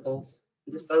disposables,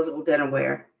 disposable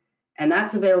dinnerware, and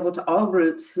that's available to all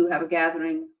groups who have a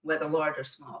gathering, whether large or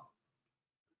small.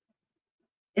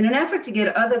 In an effort to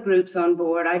get other groups on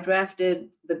board, I drafted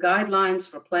the guidelines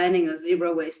for planning a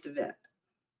zero waste event.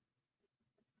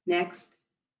 Next.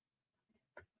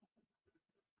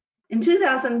 In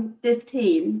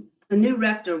 2015, a new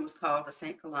rector was called to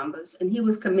St. Columba's, and he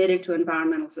was committed to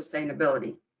environmental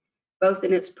sustainability, both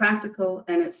in its practical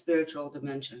and its spiritual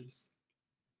dimensions.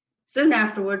 Soon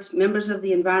afterwards, members of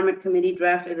the Environment Committee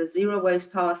drafted a zero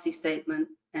waste policy statement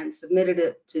and submitted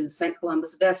it to St.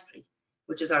 Columba's Vestry,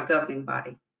 which is our governing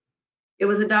body. It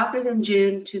was adopted in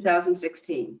June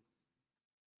 2016.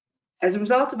 As a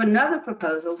result of another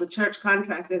proposal, the church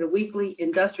contracted a weekly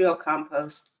industrial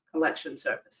compost collection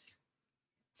service.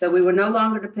 So we were no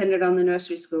longer dependent on the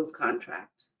nursery school's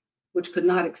contract, which could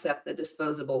not accept the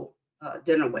disposable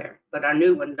dinnerware, but our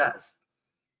new one does.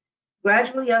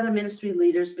 Gradually, other ministry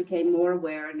leaders became more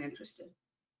aware and interested.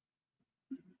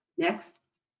 Next.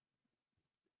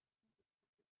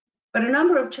 But a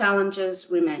number of challenges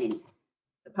remain.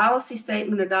 The policy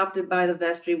statement adopted by the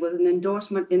vestry was an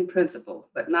endorsement in principle,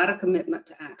 but not a commitment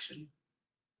to action.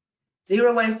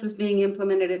 Zero waste was being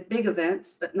implemented at big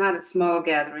events, but not at small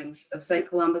gatherings of St.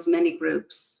 Columba's many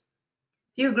groups.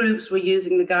 Few groups were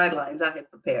using the guidelines I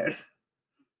had prepared.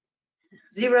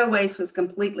 Zero waste was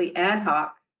completely ad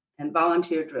hoc and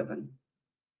volunteer driven.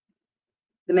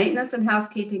 The maintenance and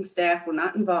housekeeping staff were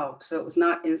not involved, so it was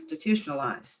not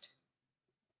institutionalized.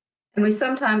 And we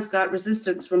sometimes got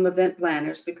resistance from event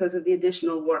planners because of the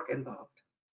additional work involved.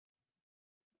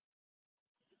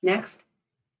 Next.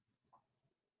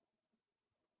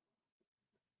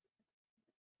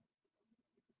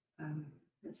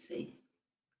 Let's see.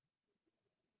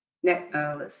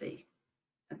 Let's see.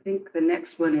 I think the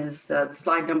next one is the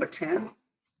slide number 10.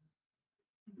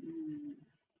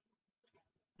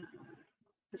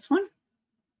 This one?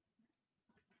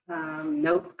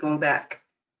 Nope, going back.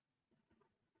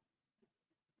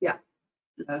 Yeah,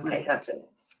 okay, that's it.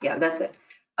 Yeah, that's it.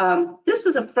 This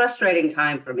was a frustrating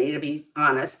time for me, to be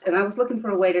honest, and I was looking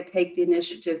for a way to take the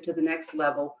initiative to the next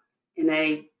level in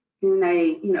a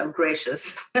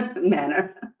gracious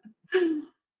manner.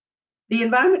 The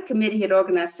Environment Committee had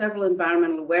organized several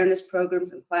environmental awareness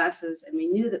programs and classes, and we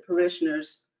knew that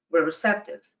parishioners were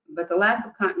receptive, but the lack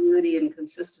of continuity and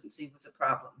consistency was a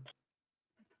problem.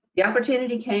 The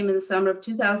opportunity came in the summer of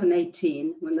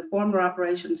 2018 when the former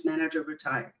operations manager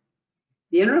retired.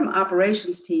 The interim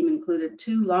operations team included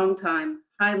 2 longtime,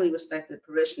 highly respected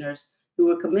parishioners who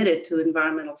were committed to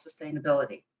environmental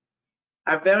sustainability.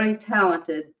 Our very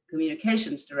talented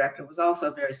communications director was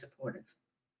also very supportive.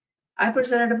 I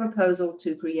presented a proposal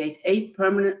to create 8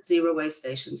 permanent zero waste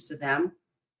stations to them.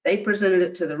 They presented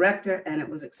it to the rector and it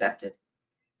was accepted.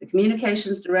 The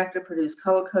communications director produced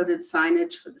color-coded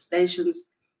signage for the stations,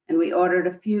 and we ordered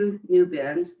a few new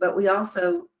bins, but we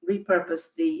also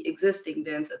repurposed the existing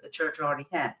bins that the church already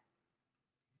had.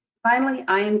 Finally,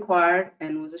 I inquired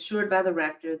and was assured by the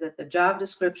rector that the job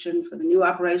description for the new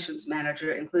operations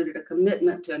manager included a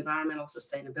commitment to environmental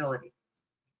sustainability.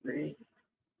 Great.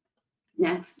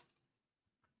 Next.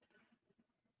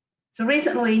 So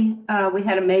recently, we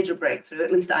had a major breakthrough,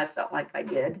 at least I felt like I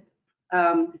did.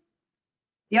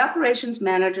 The operations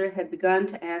manager had begun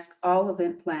to ask all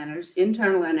event planners,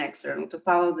 internal and external, to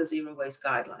follow the zero waste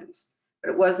guidelines,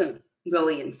 but it wasn't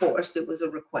really enforced, it was a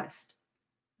request.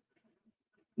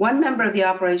 One member of the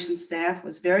operations staff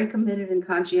was very committed and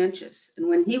conscientious, and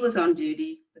when he was on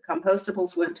duty, the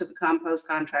compostables went to the compost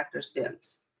contractor's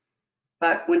bins.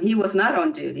 But when he was not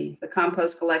on duty, the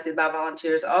compost collected by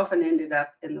volunteers often ended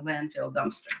up in the landfill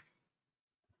dumpster.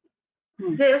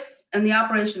 This and the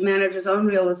operation manager's own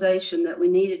realization that we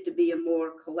needed to be a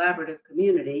more collaborative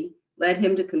community led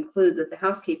him to conclude that the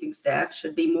housekeeping staff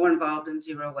should be more involved in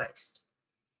zero waste.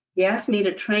 He asked me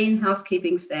to train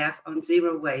housekeeping staff on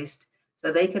zero waste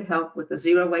so they could help with the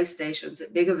zero waste stations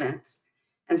at big events,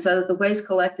 and so that the waste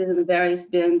collected in the various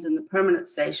bins in the permanent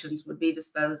stations would be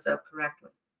disposed of correctly.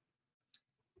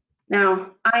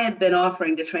 Now, I had been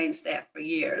offering to train staff for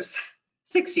years,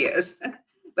 6 years,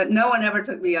 but no one ever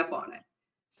took me up on it.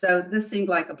 So this seemed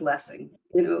like a blessing.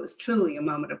 You know, it was truly a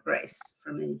moment of grace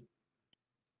for me.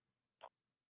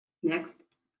 Next.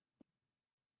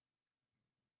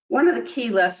 One of the key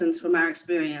lessons from our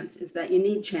experience is that you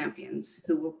need champions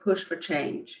who will push for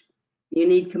change. You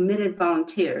need committed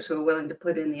volunteers who are willing to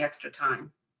put in the extra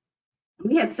time.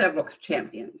 We had several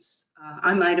champions.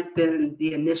 I might have been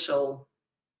the initial,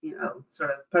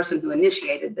 sort of person who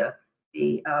initiated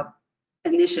the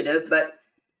initiative, but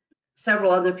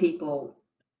several other people,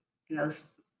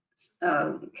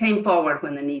 came forward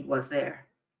when the need was there.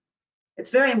 It's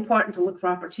very important to look for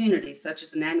opportunities such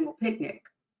as an annual picnic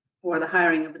or the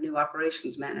hiring of a new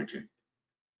operations manager.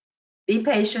 Be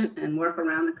patient and work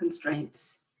around the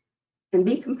constraints, and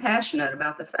be compassionate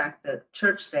about the fact that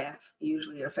church staff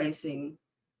usually are facing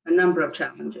a number of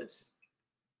challenges.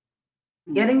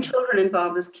 Getting children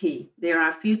involved is key. They are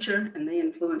our future and they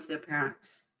influence their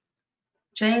parents.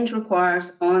 Change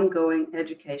requires ongoing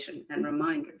education and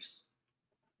reminders.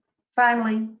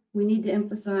 Finally, we need to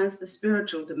emphasize the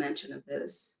spiritual dimension of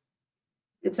this.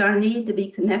 It's our need to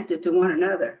be connected to one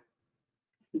another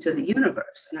and to the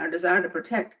universe, and our desire to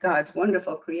protect God's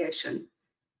wonderful creation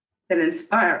that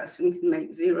inspire us and can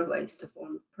make zero waste a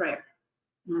form of prayer.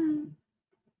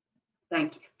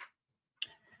 Thank you.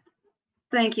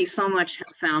 Thank you so much,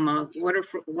 Thelma. What a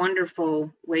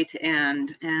wonderful way to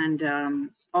end. And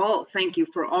thank you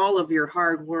for all of your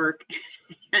hard work.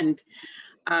 And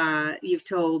you've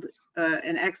told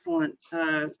an excellent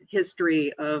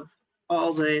history of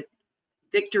all the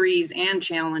victories and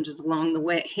challenges along the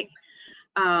way.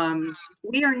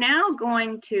 We are now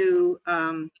going to,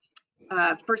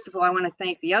 first of all, I want to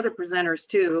thank the other presenters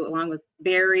too, along with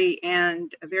Barry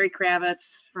Kravitz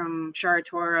from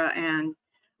Sharatora and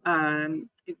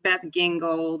Beth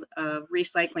Gingold of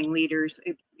Recycling Leaders.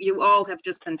 You all have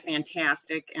just been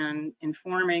fantastic and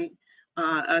informing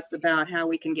us about how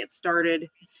we can get started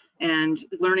and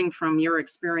learning from your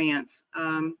experience.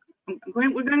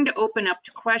 We're going to open up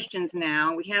to questions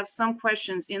now. We have some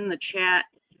questions in the chat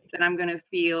that I'm going to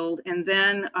field, and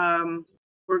then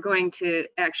we're going to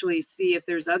actually see if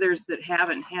there's others that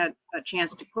haven't had a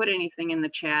chance to put anything in the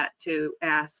chat to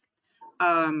ask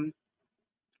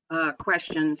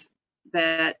questions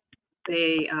that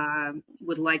they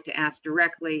would like to ask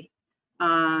directly.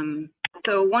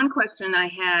 So one question I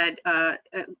had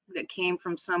that came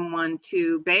from someone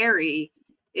to Barry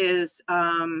is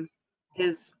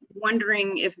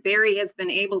wondering if Barry has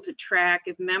been able to track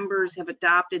if members have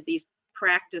adopted these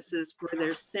practices for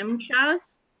their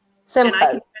simchas.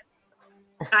 Simchas.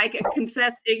 I can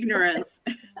confess ignorance.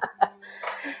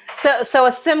 So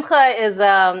a simcha is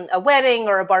a wedding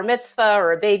or a bar mitzvah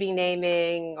or a baby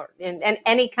naming or in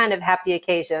any kind of happy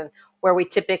occasion where we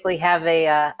typically have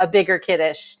a bigger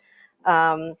kiddush.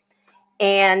 And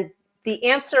the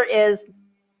answer is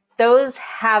those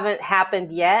haven't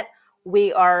happened yet.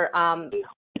 We are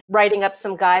writing up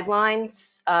some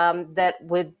guidelines that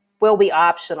will be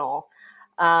optional.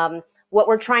 What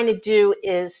we're trying to do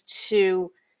is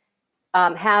to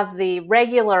have the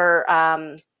regular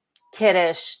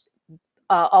kiddush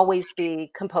always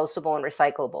be compostable and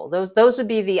recyclable. Those would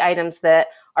be the items that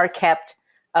are kept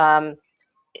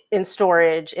in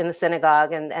storage in the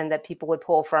synagogue and that people would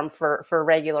pull from for a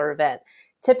regular event.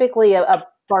 Typically a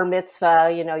bar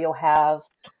mitzvah, you'll have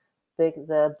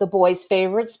the boys'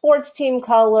 favorite sports team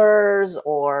colors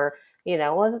or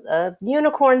a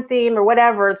unicorn theme or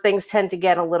whatever. Things tend to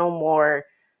get a little more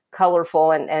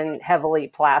colorful and heavily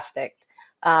plastic.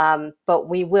 But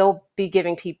we will be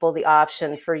giving people the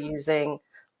option for using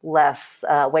less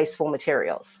wasteful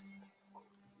materials.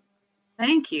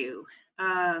 Thank you.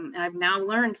 I've now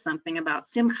learned something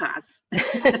about simchas.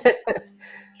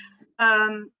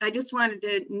 I just wanted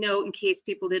to note, in case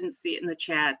people didn't see it in the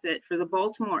chat, that for the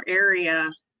Baltimore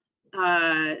area,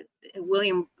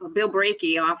 Bill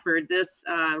Breakey offered this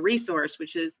resource,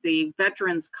 which is the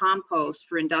Veterans Compost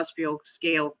for Industrial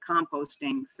Scale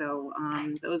Composting. So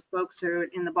those folks are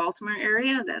in the Baltimore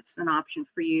area. That's an option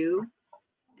for you.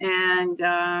 And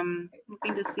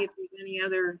looking to see if there's any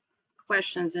other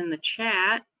questions in the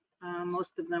chat.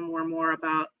 Most of them were more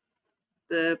about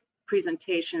the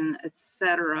presentation,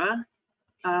 etc.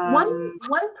 One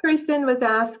person was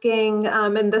asking,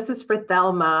 and this is for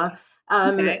Thelma,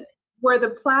 Okay. were the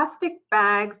plastic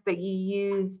bags that you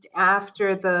used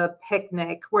after the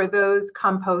picnic, were those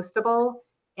compostable?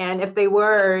 And if they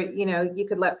were, you know, you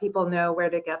could let people know where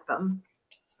to get them.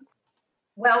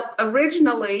 Well,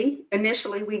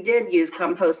 initially, we did use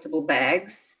compostable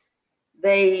bags.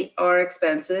 They are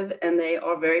expensive and they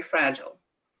are very fragile.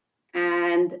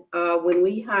 And when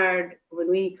we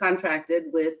contracted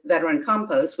with Veteran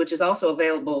Compost, which is also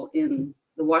available in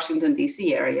the Washington,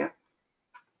 D.C. area,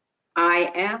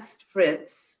 I asked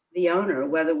Fritz, the owner,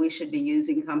 whether we should be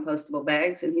using compostable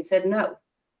bags, and he said no.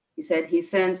 He said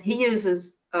he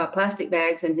uses plastic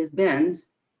bags in his bins,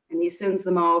 and he sends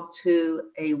them all to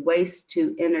a waste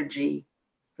to energy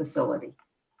facility.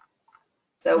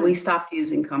 So we stopped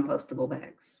using compostable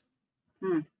bags.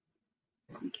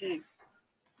 Okay.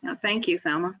 Now, thank you,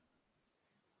 Thelma.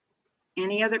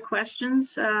 Any other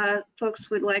questions folks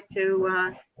would like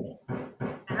to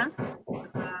ask?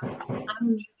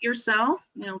 Unmute yourself,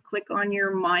 click on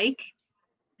your mic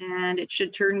and it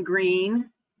should turn green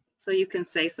so you can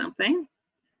say something.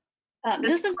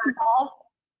 This is Beth.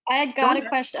 I had got a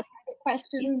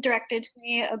question directed to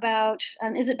me about,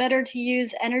 is it better to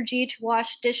use energy to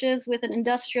wash dishes with an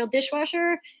industrial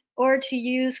dishwasher or to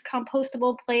use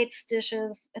compostable plates,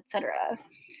 dishes, etc.?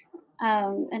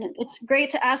 And it's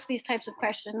great to ask these types of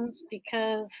questions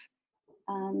because,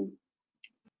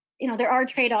 you know, there are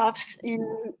trade-offs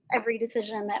in every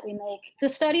decision that we make. The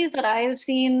studies that I have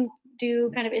seen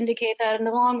do kind of indicate that in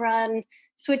the long run,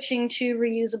 switching to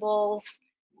reusables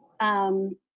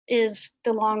is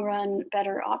the long run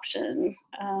better option.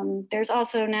 There's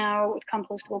also now with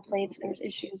compostable plates, there's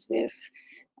issues with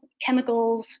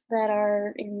chemicals that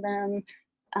are in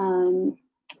them.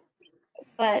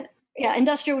 But yeah,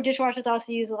 industrial dishwashers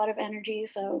also use a lot of energy.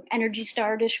 So Energy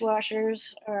Star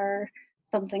dishwashers are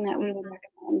something that we would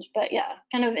recommend. But yeah,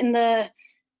 kind of in the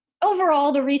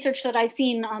overall, the research that I've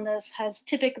seen on this has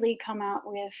typically come out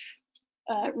with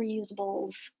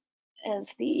reusables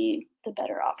as the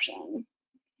better option.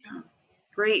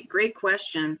 Great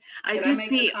question. I do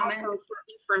see also for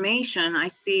information, I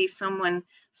see someone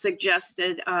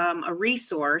suggested a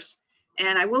resource,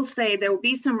 and I will say there will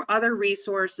be some other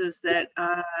resources that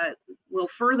will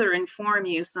further inform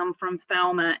you, some from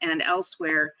Thelma and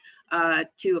elsewhere,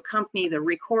 to accompany the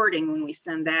recording when we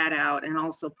send that out, and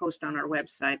also post on our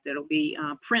website. That'll be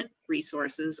print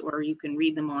resources, or you can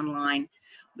read them online.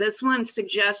 This one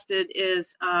suggested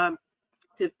is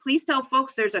to please tell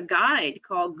folks there's a guide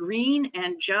called Green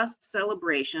and Just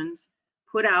Celebrations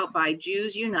put out by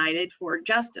Jews United for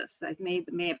Justice. That may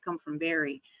have come from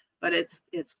Barry, but it's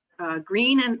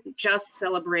Green and Just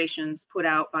Celebrations put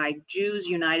out by Jews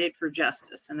United for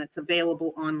Justice, and it's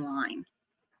available online.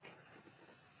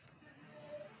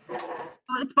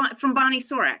 Oh, it's from Bonnie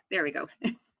Sorak. There we go.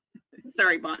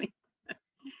 Sorry, Bonnie.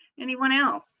 Anyone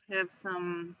else have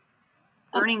some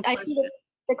burning questions? I see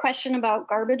the question about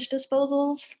garbage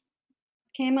disposals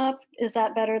came up. Is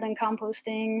that better than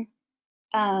composting?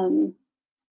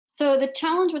 So the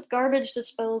challenge with garbage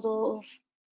disposals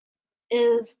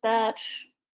is that,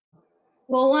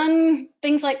 well, one,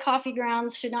 things like coffee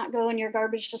grounds should not go in your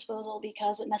garbage disposal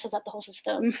because it messes up the whole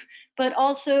system. But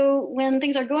also when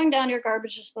things are going down your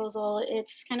garbage disposal,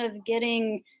 it's kind of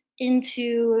getting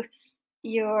into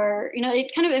your, you know,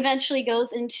 it kind of eventually goes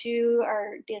into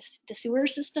our the sewer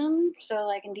system. So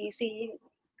like in DC,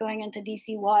 going into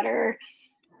DC water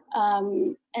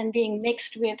and being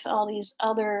mixed with all these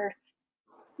other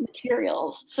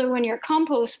materials. So when you're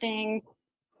composting,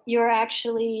 you're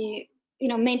actually, you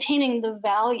know, maintaining the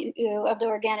value of the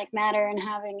organic matter and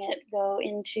having it go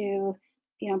into,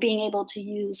 you know, being able to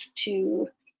use to,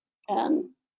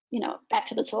 you know, back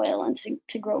to the soil and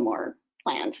to grow more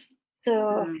plants.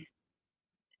 So,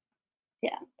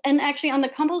 yeah. And actually on the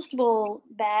compostable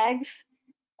bags,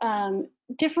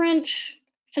 different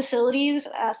facilities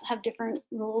have different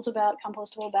rules about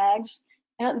compostable bags.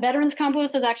 Veterans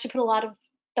Compost has actually put a lot of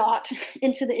thought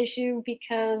into the issue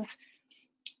because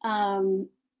in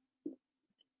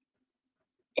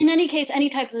any case, any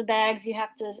types of bags you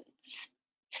have to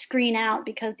screen out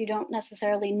because you don't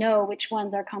necessarily know which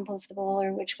ones are compostable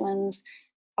or which ones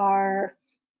are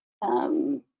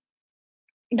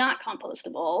not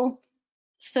compostable.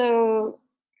 So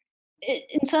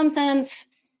in some sense,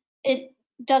 it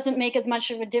doesn't make as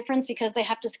much of a difference because they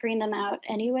have to screen them out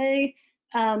anyway.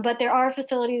 But there are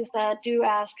facilities that do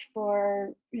ask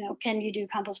for, can you do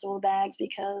compostable bags,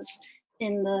 because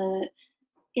in the,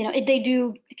 they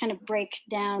do kind of break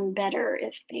down better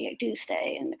if they do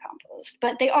stay in the compost,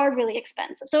 but they are really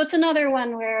expensive. So it's another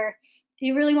one where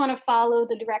you really want to follow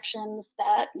the directions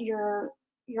that your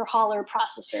hauler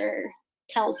processor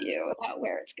tells you about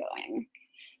where it's going.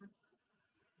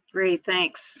 Great,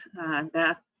 thanks,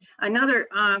 Beth. Another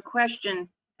question,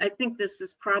 I think this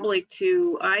is probably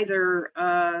to either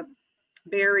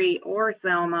Barry or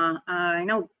Thelma. I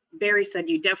know Barry said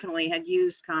you definitely had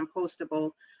used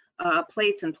compostable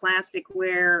plates and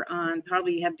plasticware.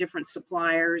 Probably you have different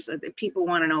suppliers. People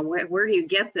want to know where do you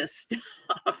get this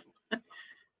stuff?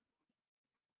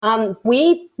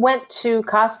 We went to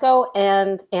Costco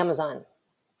and Amazon,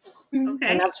 Okay.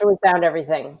 and that's where we found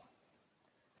everything.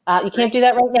 You can't do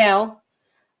that right now,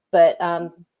 but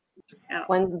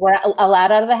when we're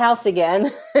allowed out of the house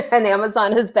again and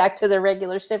Amazon is back to their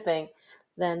regular shipping,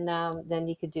 then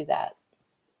you could do that.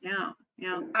 Yeah,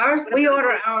 yeah. We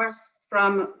order ours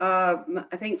from,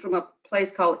 I think from a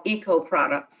place called Eco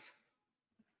Products.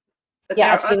 But Yeah,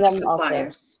 there I've are seen other them also.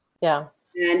 suppliers. Yeah.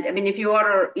 And I mean, if you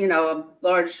order, a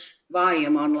large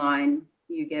volume online,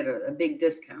 you get a big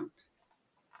discount.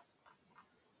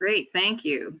 Great, thank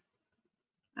you.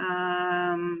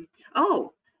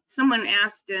 Oh, someone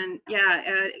asked, and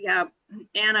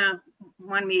Anna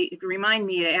wanted to remind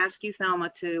me to ask you, Thelma,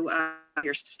 to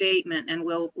your statement, and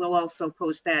we'll also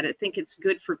post that. I think it's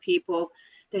good for people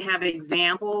to have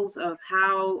examples of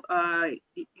how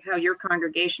your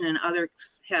congregation and others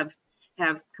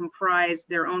have comprised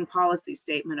their own policy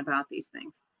statement about these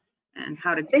things, and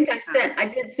how to. I think I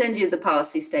did send you the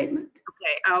policy statement.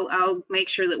 Okay, I'll make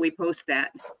sure that we post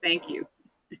that. Thank you.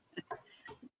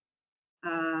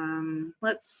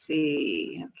 Let's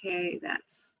see. Okay,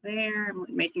 that's there. I'm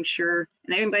making sure.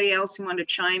 And anybody else who want to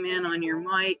chime in on your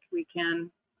mic, we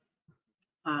can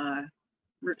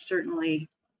certainly.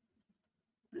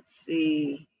 Let's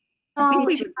see.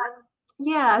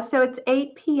 Yeah, so it's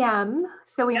 8 p.m.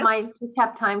 So we Yep. might just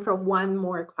have time for one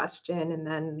more question and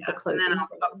then the closing. And then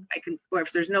I can, or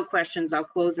if there's no questions, I'll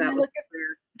close out with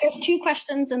prayer. There's 2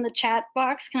 questions in the chat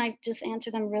box. Can I just answer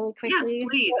them really quickly? Yes,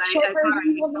 please. Short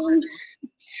versions of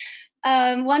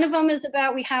them. One of them is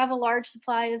about, we have a large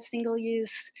supply of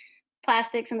single-use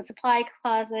plastics in the supply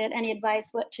closet. Any advice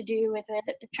what to do with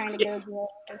it? Trying to go zero.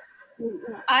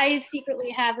 I secretly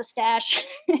have a stash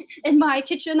in my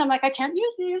kitchen. I'm like, I can't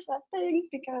use these things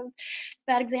because it's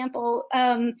a bad example.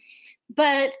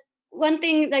 But one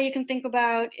thing that you can think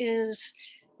about is,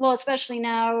 well, especially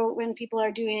now when people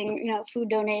are doing, food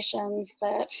donations,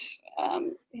 that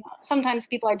sometimes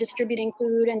people are distributing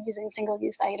food and using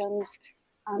single-use items.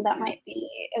 That might be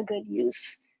a good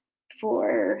use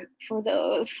for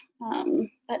those.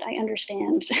 But I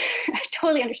understand, I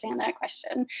totally understand that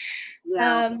question.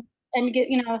 Yeah. And get,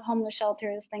 homeless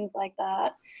shelters, things like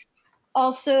that.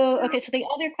 Also, okay, so the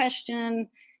other question,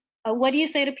 what do you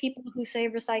say to people who say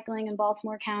recycling in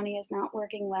Baltimore County is not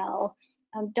working well,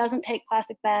 doesn't take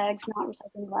plastic bags, not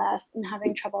recycling glass, and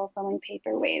having trouble selling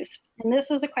paper waste? And this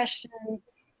is a question,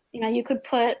 you could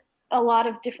put a lot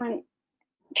of different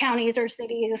counties or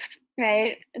cities,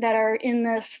 right, that are in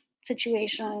this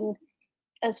situation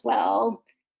as well.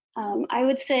 I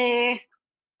would say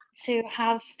to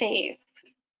have faith,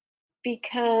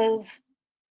 because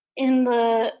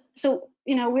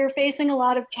we're facing a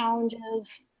lot of challenges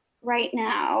right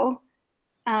now,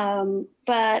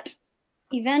 but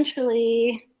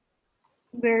eventually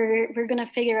we're going to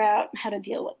figure out how to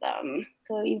deal with them.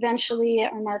 So eventually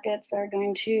our markets are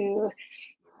going to,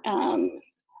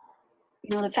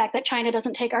 the fact that China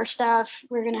doesn't take our stuff,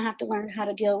 we're going to have to learn how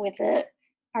to deal with it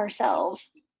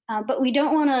ourselves. But we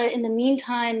don't want to, in the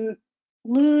meantime,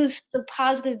 lose the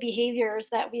positive behaviors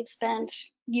that we've spent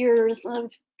years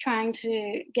of trying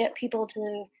to get people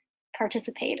to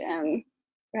participate in,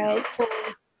 right? So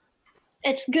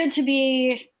it's good to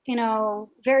be,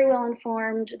 very well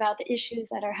informed about the issues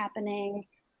that are happening,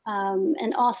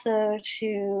 and also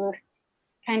to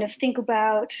kind of think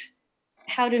about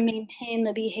how to maintain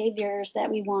the behaviors that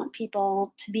we want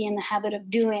people to be in the habit of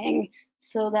doing,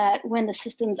 so that when the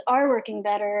systems are working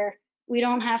better, we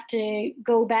don't have to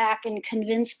go back and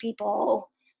convince people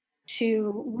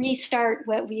to restart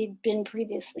what we've been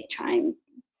previously trying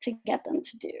to get them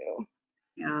to do.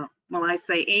 Yeah, well, I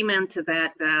say amen to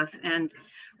that, Beth. And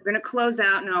we're going to close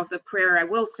out now with a prayer. I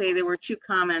will say there were 2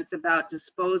 comments about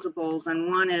disposables, and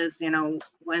one is,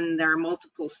 when there are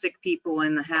multiple sick people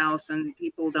in the house and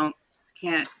people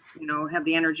can't, have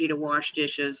the energy to wash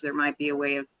dishes, there might be a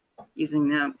way of using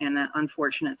them in an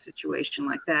unfortunate situation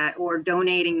like that, or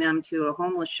donating them to a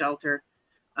homeless shelter,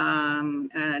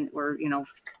 or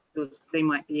they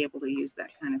might be able to use that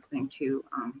kind of thing too.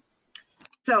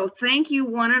 So thank you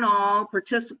one and all,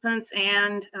 participants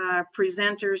and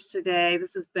presenters today.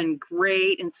 This has been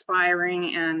great,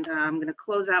 inspiring, and I'm going to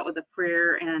close out with a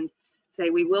prayer and say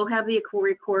we will have the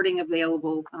recording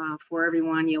available for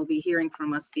everyone. You'll be hearing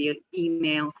from us via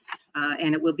email,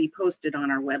 and it will be posted on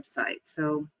our website.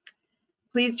 So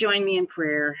please join me in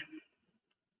prayer.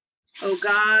 O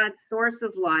God, source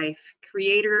of life,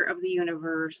 creator of the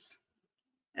universe,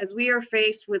 as we are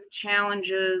faced with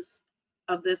challenges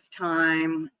of this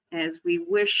time, as we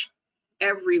wish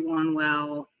everyone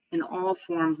well in all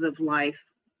forms of life,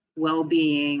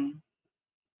 well-being,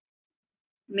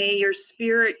 may your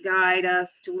spirit guide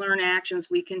us to learn actions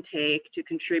we can take to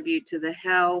contribute to the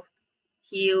health,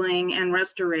 healing, and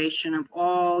restoration of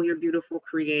all your beautiful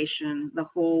creation, the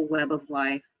whole web of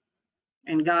life,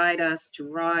 and guide us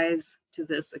to rise to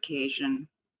this occasion.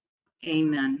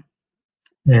 Amen.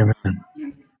 Amen.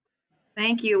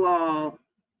 Thank you all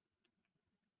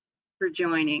for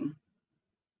joining.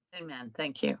 Amen.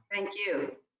 Thank you. Thank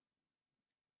you.